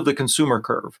the end of the consumer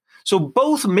curve. So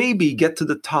both maybe get to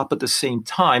the top at the same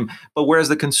time, but whereas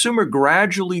the consumer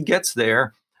gradually gets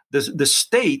there, the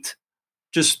state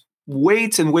just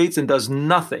waits and waits and does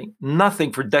nothing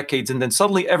for decades. And then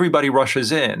suddenly everybody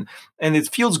rushes in. And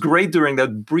it feels great during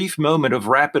that brief moment of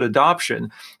rapid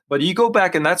adoption. But you go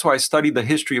back, and that's why I studied the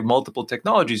history of multiple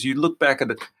technologies. You look back at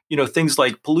things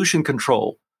like pollution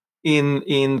control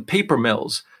in paper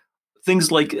mills,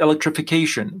 things like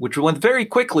electrification, which went very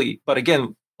quickly, but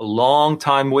again, a long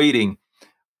time waiting.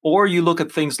 Or you look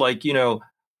at things like,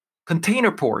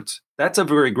 container ports. That's a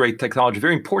very great technology,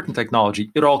 very important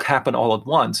technology. It all happened all at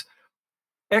once.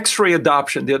 X-ray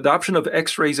adoption, the adoption of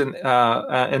X-rays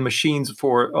and machines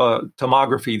for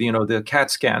tomography, the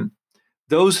CAT scan.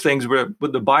 Those things with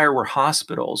the buyer were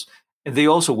hospitals, and they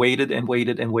also waited and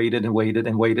waited and waited and waited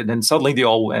and waited, and suddenly they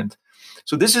all went.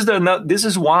 So this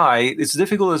is why it's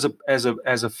difficult as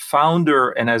a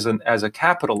founder and as a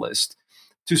capitalist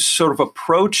to sort of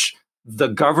approach the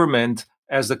government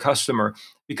as the customer,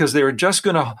 because they're just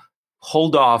going to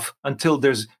hold off until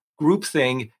there's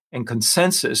groupthink and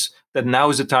consensus that now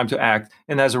is the time to act.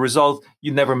 And as a result,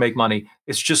 you never make money.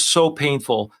 It's just so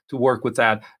painful to work with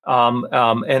that.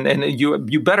 And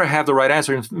you better have the right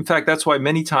answer. In fact, that's why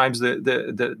many times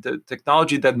the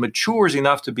technology that matures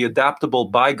enough to be adaptable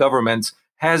by governments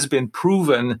has been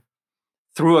proven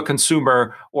through a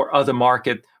consumer or other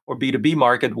market or B2B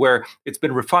market, where it's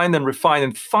been refined.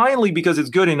 And finally, because it's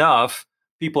good enough,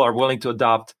 people are willing to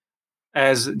adopt,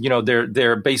 as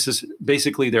their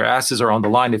basically their asses are on the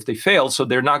line if they fail, so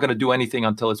they're not going to do anything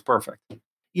until it's perfect.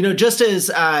 Just as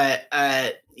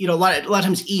a lot of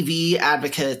times EV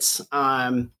advocates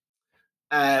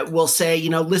will say,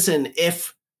 listen,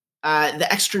 if the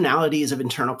externalities of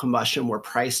internal combustion were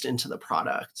priced into the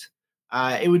product,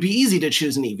 it would be easy to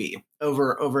choose an EV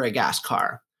over a gas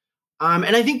car.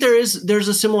 And I think there's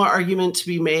a similar argument to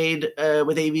be made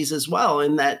with AVs as well,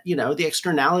 in that, the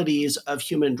externalities of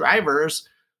human drivers,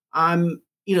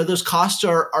 those costs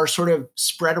are sort of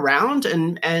spread around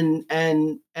and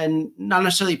not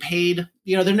necessarily paid.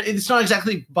 It's not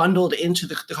exactly bundled into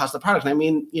the cost of the product. I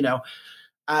mean,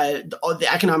 the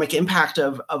economic impact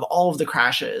of all of the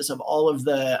crashes, of all of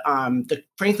the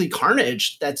frankly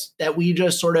carnage that we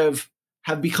just sort of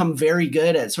have become very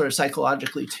good at sort of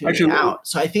psychologically tuning out.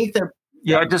 So I think that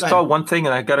I just thought one thing,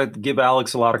 and I got to give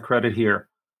Alex a lot of credit here.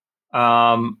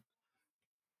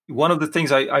 One of the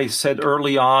things I said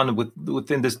early on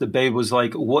within this debate was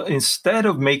like, instead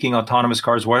of making autonomous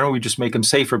cars, why don't we just make them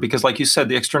safer? Because, like you said,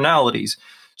 the externalities.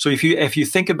 So if you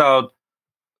think about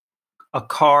a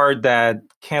car that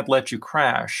can't let you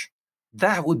crash,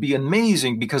 that would be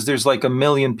amazing, because there's like 1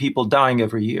 million people dying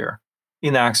every year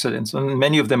in accidents, and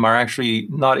many of them are actually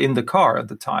not in the car at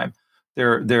the time.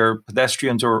 They're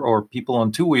pedestrians or people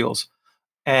on two wheels.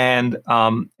 And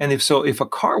if a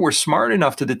car were smart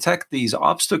enough to detect these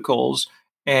obstacles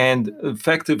and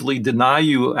effectively deny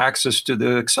you access to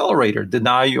the accelerator,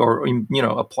 deny you or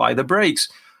apply the brakes,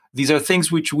 these are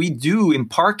things which we do in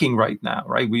parking right now,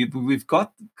 right? We've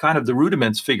got kind of the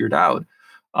rudiments figured out.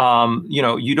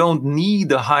 You don't need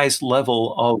the highest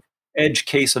level of edge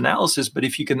case analysis, but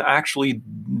if you can actually,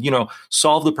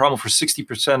 solve the problem for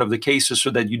 60% of the cases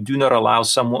so that you do not allow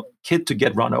some kid to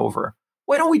get run over,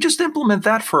 why don't we just implement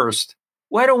that first?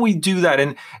 Why don't we do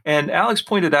that? And Alex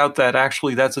pointed out that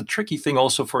actually that's a tricky thing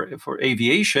also for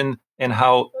aviation, and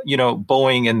how,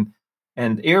 Boeing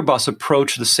and Airbus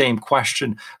approach the same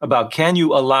question about, can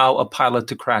you allow a pilot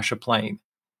to crash a plane?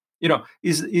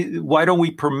 Why don't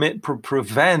we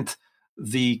prevent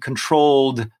the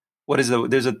controlled,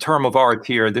 there's a term of art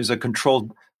here. There's a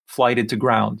controlled flight into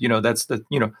ground. That's that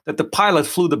the pilot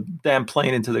flew the damn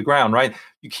plane into the ground, right?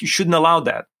 You shouldn't allow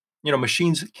that.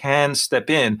 Machines can step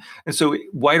in. And so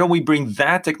why don't we bring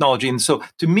that technology? And so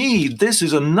to me, this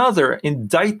is another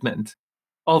indictment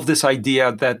of this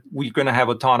idea that we're going to have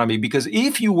autonomy, because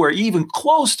if you were even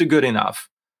close to good enough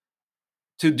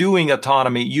to doing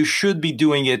autonomy, you should be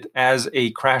doing it as a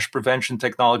crash prevention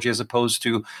technology, as opposed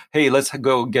to, hey, let's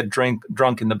go get drunk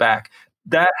in the back.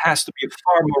 That has to be a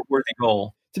far more worthy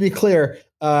goal. To be clear,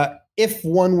 if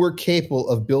one were capable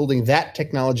of building that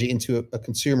technology into a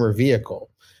consumer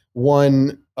vehicle,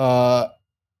 one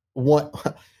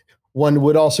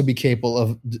would also be capable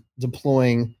of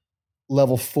deploying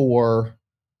level 4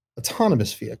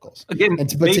 autonomous vehicles. Again,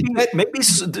 maybe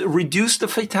reduce the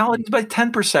fatalities by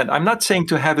 10%. I'm not saying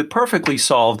to have it perfectly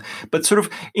solved, but sort of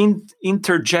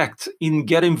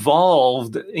get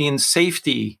involved in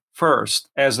safety first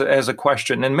as a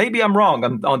question. And maybe I'm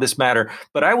wrong on this matter,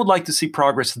 but I would like to see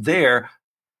progress there,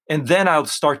 and then I'll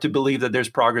start to believe that there's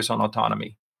progress on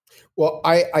autonomy. Well,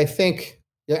 I think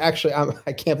actually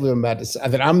I can't believe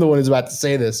I'm the one who's about to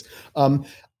say this.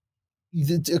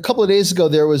 A couple of days ago,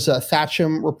 there was a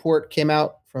Thatcham report came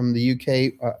out from the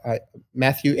UK.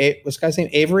 Matthew, what's the guy's name?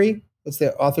 Avery? What's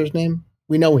the author's name?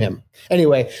 We know him.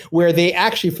 Anyway, where they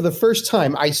actually, for the first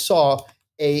time, I saw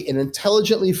an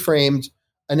intelligently framed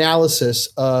analysis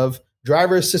of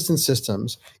driver assistance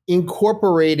systems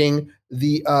incorporating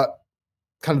the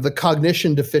kind of the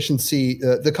cognition deficiency,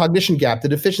 the cognition gap, the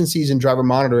deficiencies in driver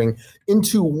monitoring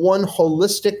into one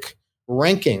holistic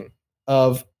ranking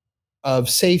of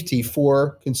safety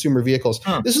for consumer vehicles.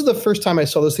 This is the first time I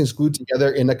saw those things glued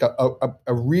together in like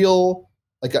a real,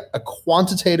 like a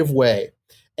quantitative way.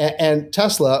 And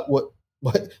Tesla,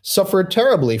 what suffered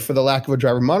terribly for the lack of a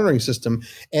driver monitoring system,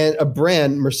 and a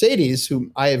brand, Mercedes,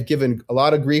 whom I have given a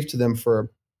lot of grief to them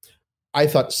for, I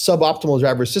thought, suboptimal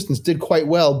driver assistance, did quite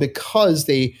well because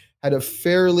they had a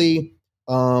fairly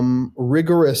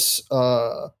rigorous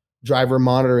driver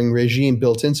monitoring regime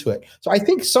built into it. So I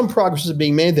think some progress is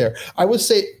being made there. I would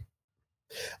say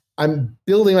I'm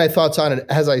building my thoughts on it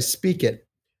as I speak it.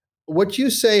 What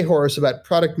you say, Horace, about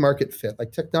product market fit,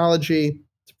 like technology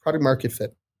to product market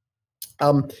fit,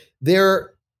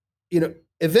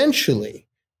 eventually,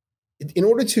 in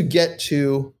order to get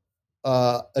to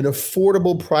an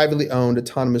affordable, privately owned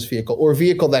autonomous vehicle, or a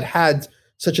vehicle that had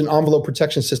such an envelope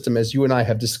protection system as you and I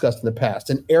have discussed in the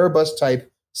past, an Airbus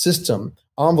type system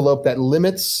envelope that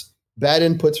limits bad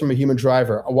inputs from a human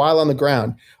driver while on the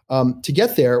ground. To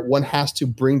get there, one has to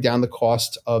bring down the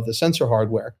cost of the sensor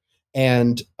hardware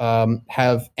and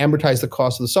have amortized the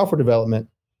cost of the software development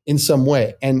in some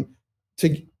way. And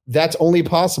that's only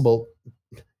possible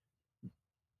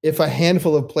if a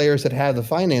handful of players that have the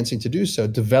financing to do so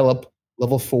develop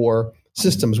level 4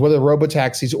 systems, whether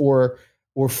robotaxis or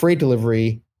freight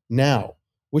delivery now,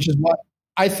 which is what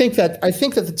I think that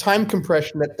the time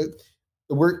compression that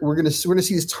we're going to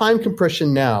see this time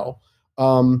compression now,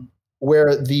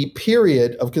 where the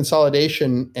period of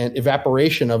consolidation and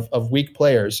evaporation of weak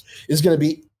players is going to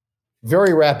be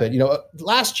very rapid.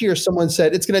 Last year someone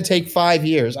said it's going to take 5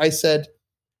 years. I said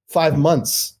 5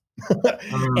 months. But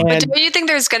do you think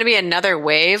there's going to be another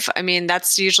wave? I mean,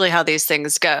 that's usually how these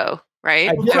things go, right?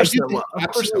 Absolutely,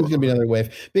 there's going to be another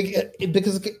wave.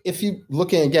 Because if you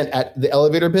looking again at the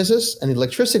elevator business and the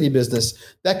electricity business,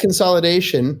 that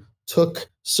consolidation took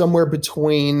somewhere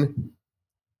between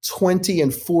 20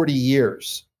 and 40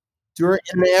 years during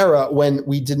an era when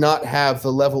we did not have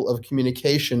the level of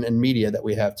communication and media that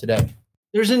we have today.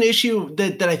 There's an issue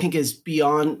that I think is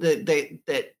beyond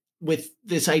that with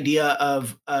this idea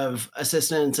of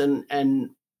assistance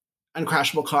and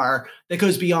uncrashable car that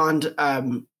goes beyond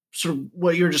sort of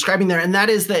what you're describing there. And that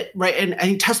is that, right, and I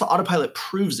think Tesla Autopilot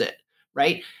proves it,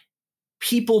 right?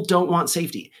 People don't want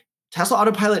safety. Tesla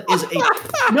Autopilot is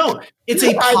it's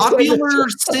a popular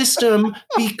system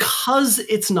because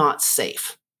it's not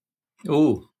safe.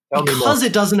 Ooh. Because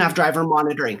it doesn't have driver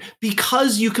monitoring,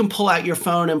 because you can pull out your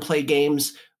phone and play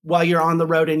games while you're on the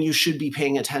road and you should be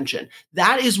paying attention.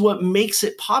 That is what makes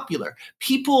it popular.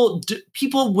 People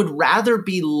would rather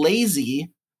be lazy,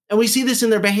 and we see this in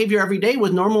their behavior every day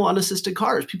with normal unassisted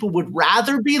cars. People would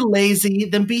rather be lazy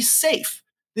than be safe.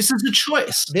 This is a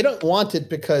choice. They don't want it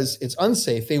because it's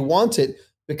unsafe. They want it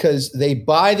because they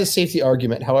buy the safety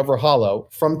argument, however hollow,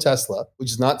 from Tesla, which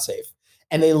is not safe.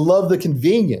 And they love the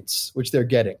convenience which they're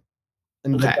getting.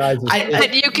 And but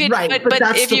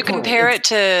if you compare it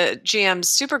to GM's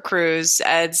Super Cruise,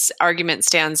 Ed's argument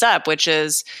stands up, which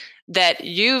is that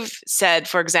you've said,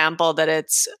 for example, that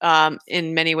it's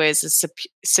in many ways is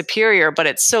superior, but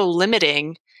it's so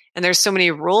limiting and there's so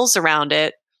many rules around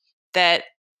it that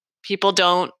people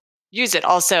don't use it.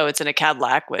 Also, it's in a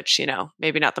Cadillac, which,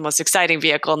 maybe not the most exciting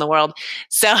vehicle in the world.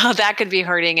 So that could be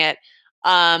hurting it.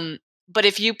 But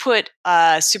if you put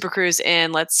Super Cruise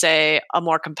in, let's say, a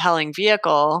more compelling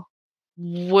vehicle,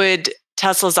 would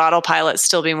Tesla's Autopilot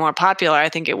still be more popular? I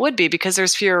think it would be because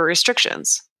there's fewer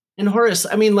restrictions. And Horace,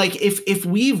 I mean, like if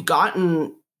we've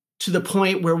gotten to the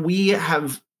point where we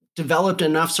have developed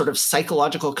enough sort of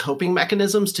psychological coping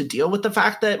mechanisms to deal with the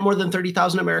fact that more than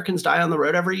 30,000 Americans die on the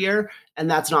road every year, and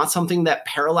that's not something that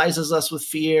paralyzes us with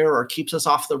fear or keeps us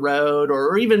off the road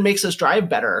or even makes us drive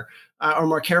better or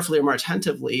more carefully or more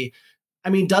attentively. I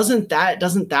mean, doesn't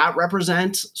that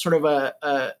represent sort of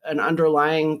an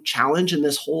underlying challenge in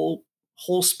this whole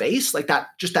space, like that,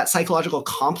 just that psychological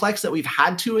complex that we've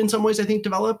had to, in some ways, I think,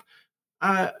 develop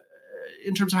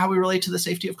in terms of how we relate to the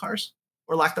safety of cars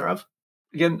or lack thereof?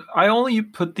 Again, I only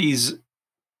put these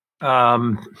I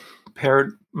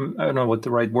don't know what the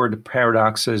right word,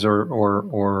 paradoxes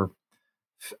or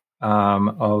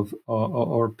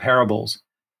parables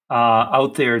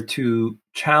out there to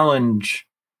challenge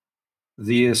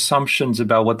the assumptions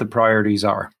about what the priorities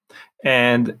are.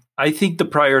 And I think the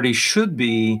priority should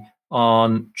be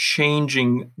on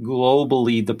changing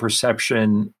globally the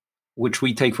perception which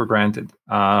we take for granted.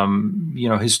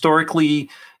 Historically,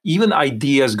 even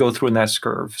ideas go through an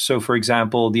S-curve. So, for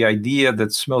example, the idea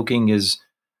that smoking is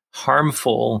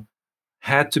harmful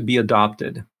had to be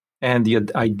adopted. And the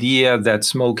idea that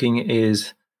smoking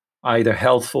is either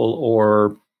healthful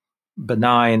or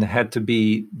benign had to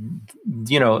be,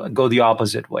 go the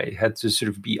opposite way, had to sort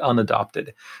of be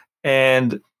unadopted.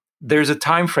 And there's a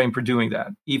time frame for doing that.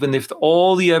 Even if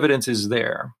all the evidence is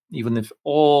there, even if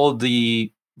all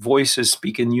the voices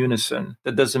speak in unison,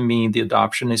 that doesn't mean the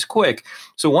adoption is quick.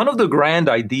 So one of the grand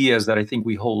ideas that I think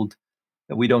we hold,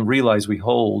 that we don't realize we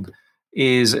hold,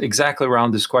 is exactly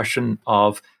around this question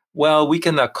of, well, we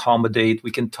can accommodate,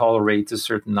 we can tolerate a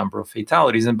certain number of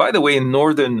fatalities. And by the way, in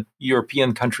Northern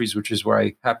European countries, which is where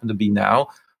I happen to be now,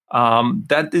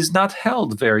 that is not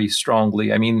held very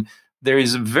strongly. I mean, there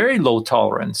is a very low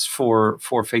tolerance for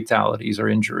fatalities or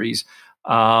injuries.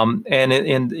 And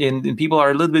people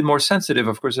are a little bit more sensitive,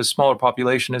 of course, a smaller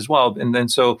population as well. And then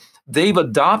so they've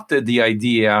adopted the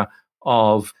idea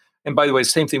of, and by the way,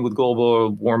 same thing with global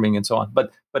warming and so on.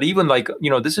 But even like,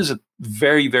 this is a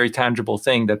very, very tangible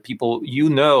thing that people,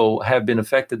 have been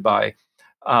affected by.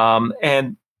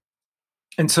 And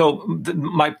so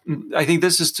I think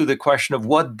this is to the question of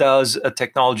what does a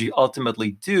technology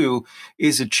ultimately do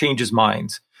is it changes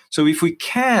minds. So if we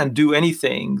can do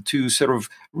anything to sort of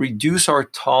reduce our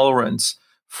tolerance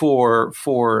for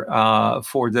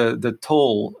the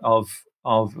toll of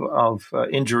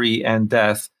injury and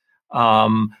death, but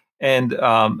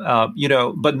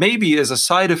maybe as a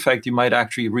side effect, you might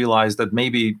actually realize that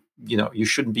maybe you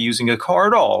shouldn't be using a car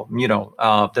at all.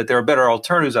 That there are better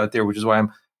alternatives out there, which is why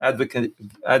I'm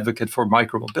advocate for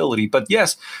micromobility. But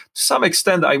yes, to some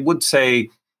extent, I would say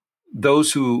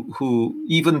those who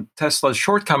even Tesla's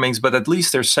shortcomings, but at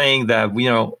least they're saying that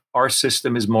our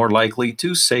system is more likely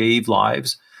to save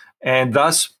lives, and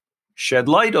thus shed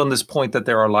light on this point that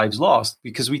there are lives lost,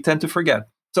 because we tend to forget.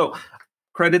 So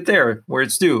credit there where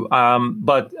it's due. I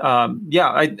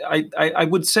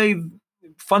would say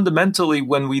fundamentally,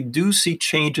 when we do see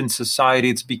change in society,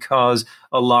 it's because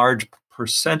a large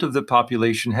percent of the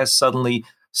population has suddenly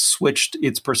switched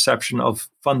its perception of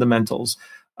fundamentals.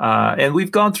 And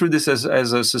we've gone through this as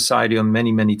a society on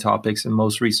many, many topics. And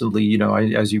most recently,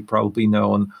 as you probably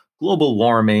know, on global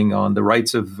warming, on the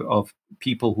rights of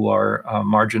people who are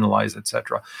marginalized,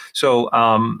 etc. So,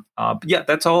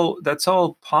 that's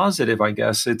all positive, I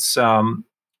guess. It's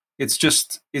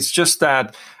just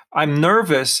that I'm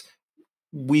nervous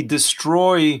we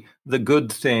destroy the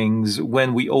good things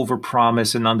when we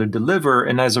overpromise and underdeliver,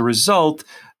 and as a result,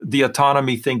 the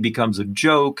autonomy thing becomes a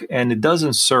joke, and it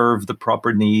doesn't serve the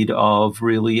proper need of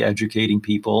really educating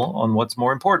people on what's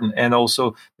more important, and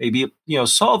also maybe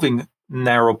solving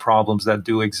narrow problems that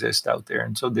do exist out there.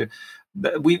 And so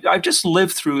I've just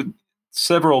lived through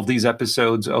several of these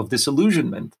episodes of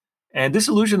disillusionment, and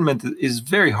disillusionment is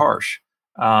very harsh.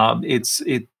 You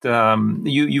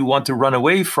want to run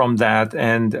away from that,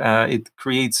 and it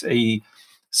creates a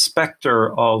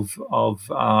specter of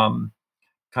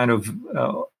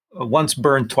once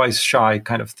burned, twice shy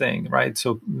kind of thing, right?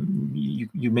 So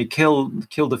you may kill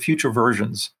the future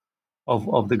versions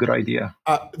of the good idea.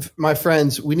 My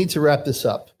friends, we need to wrap this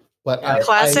up. But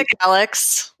classic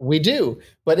Alex. We do,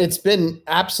 but it's been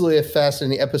absolutely a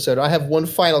fascinating episode. I have one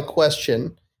final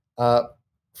question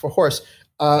for Horace.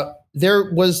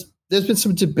 There's been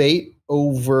some debate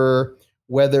over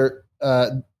whether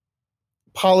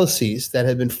policies that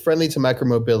have been friendly to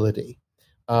micromobility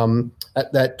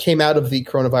that came out of the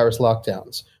coronavirus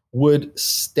lockdowns would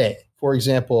stay. For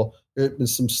example, there have been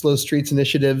some slow streets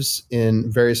initiatives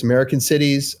in various American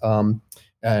cities,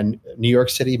 and New York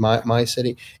City, my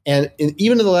city. And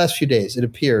even in the last few days, it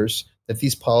appears that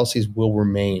these policies will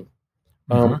remain.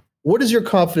 Mm-hmm. What is your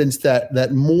confidence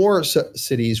that more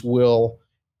cities will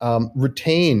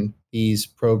retain these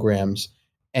programs,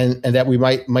 and that we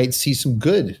might see some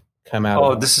good come out?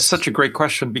 Oh, this is such a great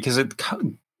question, because it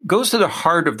goes to the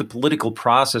heart of the political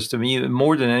process, to me,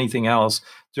 more than anything else,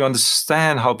 to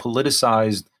understand how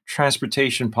politicized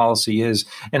transportation policy is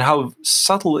and how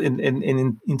subtle and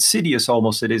insidious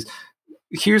almost it is.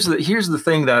 Here's the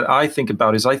thing that I think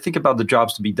about is I think about the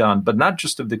jobs to be done, but not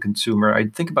just of the consumer. I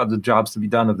think about the jobs to be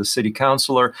done of the city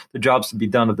councilor, the jobs to be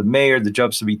done of the mayor, the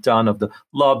jobs to be done of the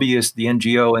lobbyist, the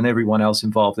NGO, and everyone else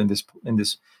involved in this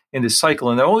cycle.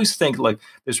 And I always think, like,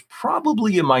 there's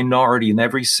probably a minority in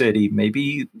every city,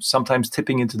 maybe sometimes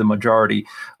tipping into the majority,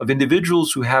 of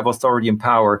individuals who have authority and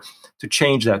power to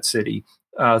change that city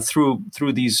through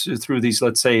these,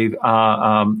 let's say,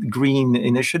 green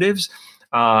initiatives.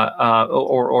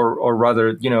 Or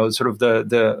rather, sort of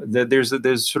there's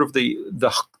sort of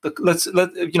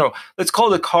let's call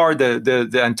the car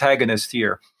the antagonist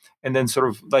here, and then sort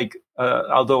of like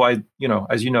although I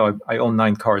I own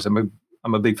 9 cars, I'm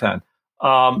a big fan.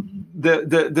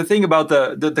 The thing about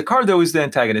the car though is the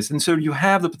antagonist, and so you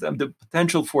have the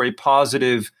potential for a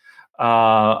positive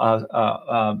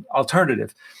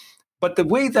alternative, but the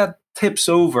way that tips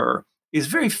over is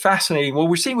very fascinating. What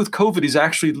we're seeing with COVID is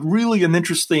actually really an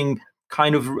interesting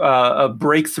kind of a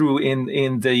breakthrough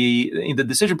in the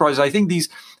decision process. I think these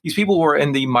people who are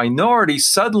in the minority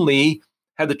suddenly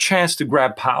had the chance to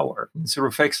grab power and sort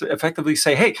of effectively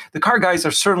say, hey, the car guys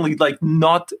are certainly like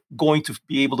not going to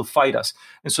be able to fight us.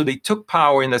 And so they took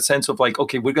power in that sense of like,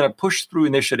 okay, we're going to push through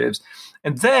initiatives.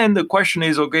 And then the question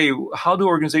is, okay, how do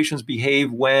organizations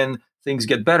behave when things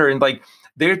get better? And like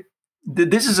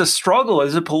this is a struggle,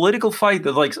 it's a political fight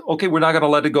that, like, okay, we're not going to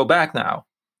let it go back now.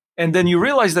 And then you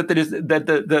realize that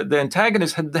the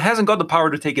antagonist hasn't got the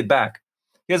power to take it back.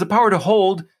 He has the power to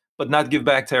hold, but not give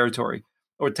back territory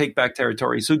or take back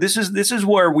territory. So this is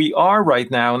where we are right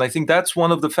now. And I think that's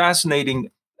one of the fascinating,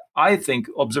 I think,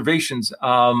 observations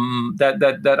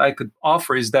that I could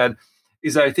offer is that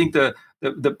I think the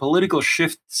political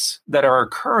shifts that are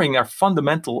occurring are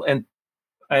fundamental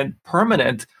and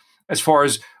permanent, as far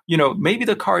as, maybe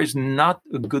the car is not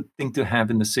a good thing to have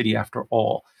in the city after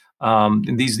all.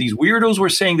 And these weirdos were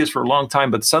saying this for a long time,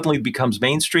 but suddenly it becomes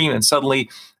mainstream, and suddenly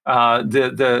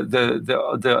the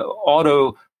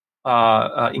auto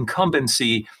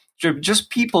incumbency, just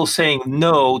people saying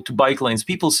no to bike lanes,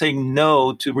 people saying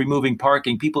no to removing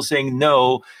parking, people saying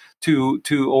no to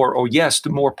or yes to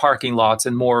more parking lots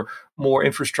and more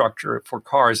infrastructure for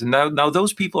cars. And now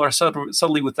those people are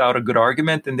suddenly without a good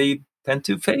argument, and they tend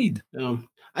to fade.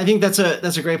 I think that's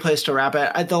a great place to wrap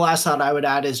it. The last thought I would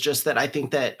add is just that I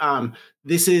think that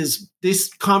these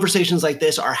conversations like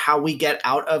this are how we get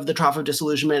out of the trough of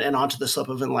disillusionment and onto the slope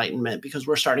of enlightenment, because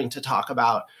we're starting to talk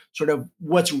about sort of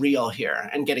what's real here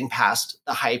and getting past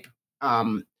the hype.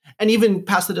 and even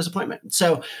past the disappointment.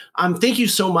 So thank you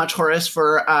so much, Horace,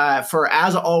 for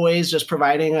as always, just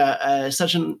providing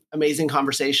such an amazing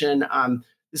conversation.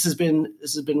 This has been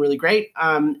really great.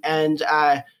 And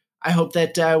I hope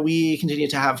that we continue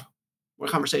to have more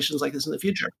conversations like this in the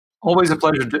future. Always a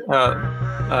pleasure,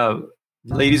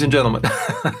 ladies and gentlemen.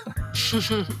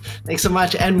 Thanks so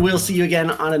much. And we'll see you again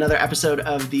on another episode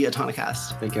of the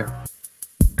Autonocast. Take care.